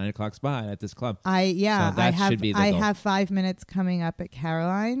 I have a 9 o'clock spot at this club. So that should be the goal. I have 5 minutes coming up at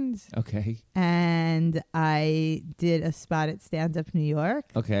Caroline's. Okay. And I did a spot at Stand Up New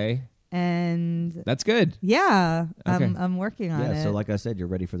York. Okay. And that's good. Yeah. Okay. I'm working on it. Yeah, so like I said, you're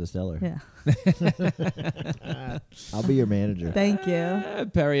ready for the cellar. Yeah. I'll be your manager. Thank you.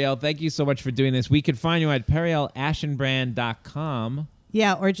 Periel, thank you so much for doing this. We can find you at perielashenbrand.com.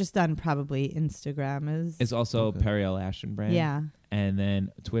 Yeah, or just on probably Instagram. It's also Periel Ashenbrand. Yeah. And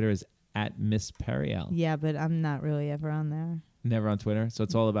then Twitter is at Miss Periel. Yeah, but I'm not really ever on there. Never on Twitter. So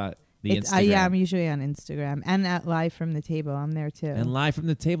it's all about the Instagram. Yeah, I'm usually on Instagram. And at Live from the Table, I'm there too. And Live from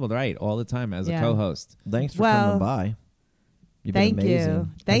the Table, right, all the time as a co-host. Thanks for coming by. You've been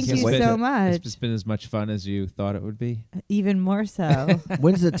amazing. Thank you so much. It's just been as much fun as you thought it would be. Even more so.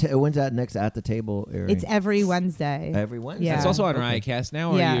 When's that next At the Table airing? It's every Wednesday. Every Wednesday? Yeah. It's also on Riotcast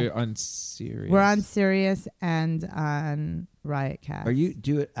now, or are you on Sirius? We're on Sirius and on Riotcast. Do you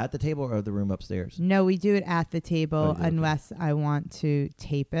do it at the table or the room upstairs? No, we do it at the table unless I want to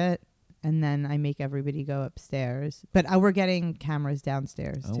tape it. And then I make everybody go upstairs. But we're getting cameras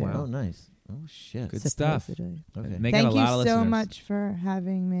downstairs, too. Wow. Oh, nice. Oh, shit. Good stuff. Okay. Thank you so much for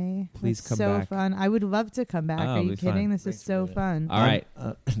having me. Please come back. back. So fun. I would love to come back. Are you kidding? This is so fun. All right.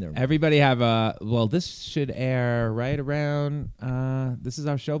 Everybody have this should air right around, this is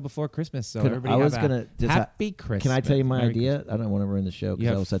our show before Christmas. So everybody happy Christmas. Can I tell you my Merry idea? Christmas. I don't want to ruin the show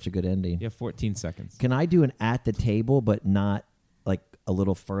because that was such a good ending. You have 14 seconds. Can I do an At the Table, but not like a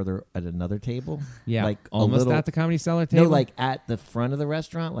little further at another table? Yeah, like almost at the Comedy Cellar table. No, like at the front of the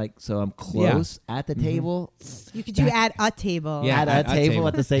restaurant, like so I'm close at the table. You could do at a table. Yeah, at a table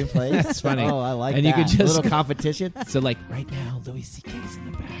at the same place. That's funny. Oh, I like and that. You could just a little competition. So like right now, Louis C.K.'s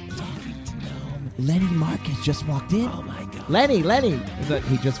in the back talking to Noam. Lenny Marcus just walked in. Oh my God, Lenny,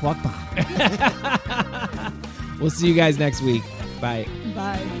 he just walked by. We'll see you guys next week. Bye.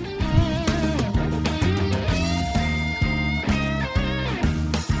 Bye.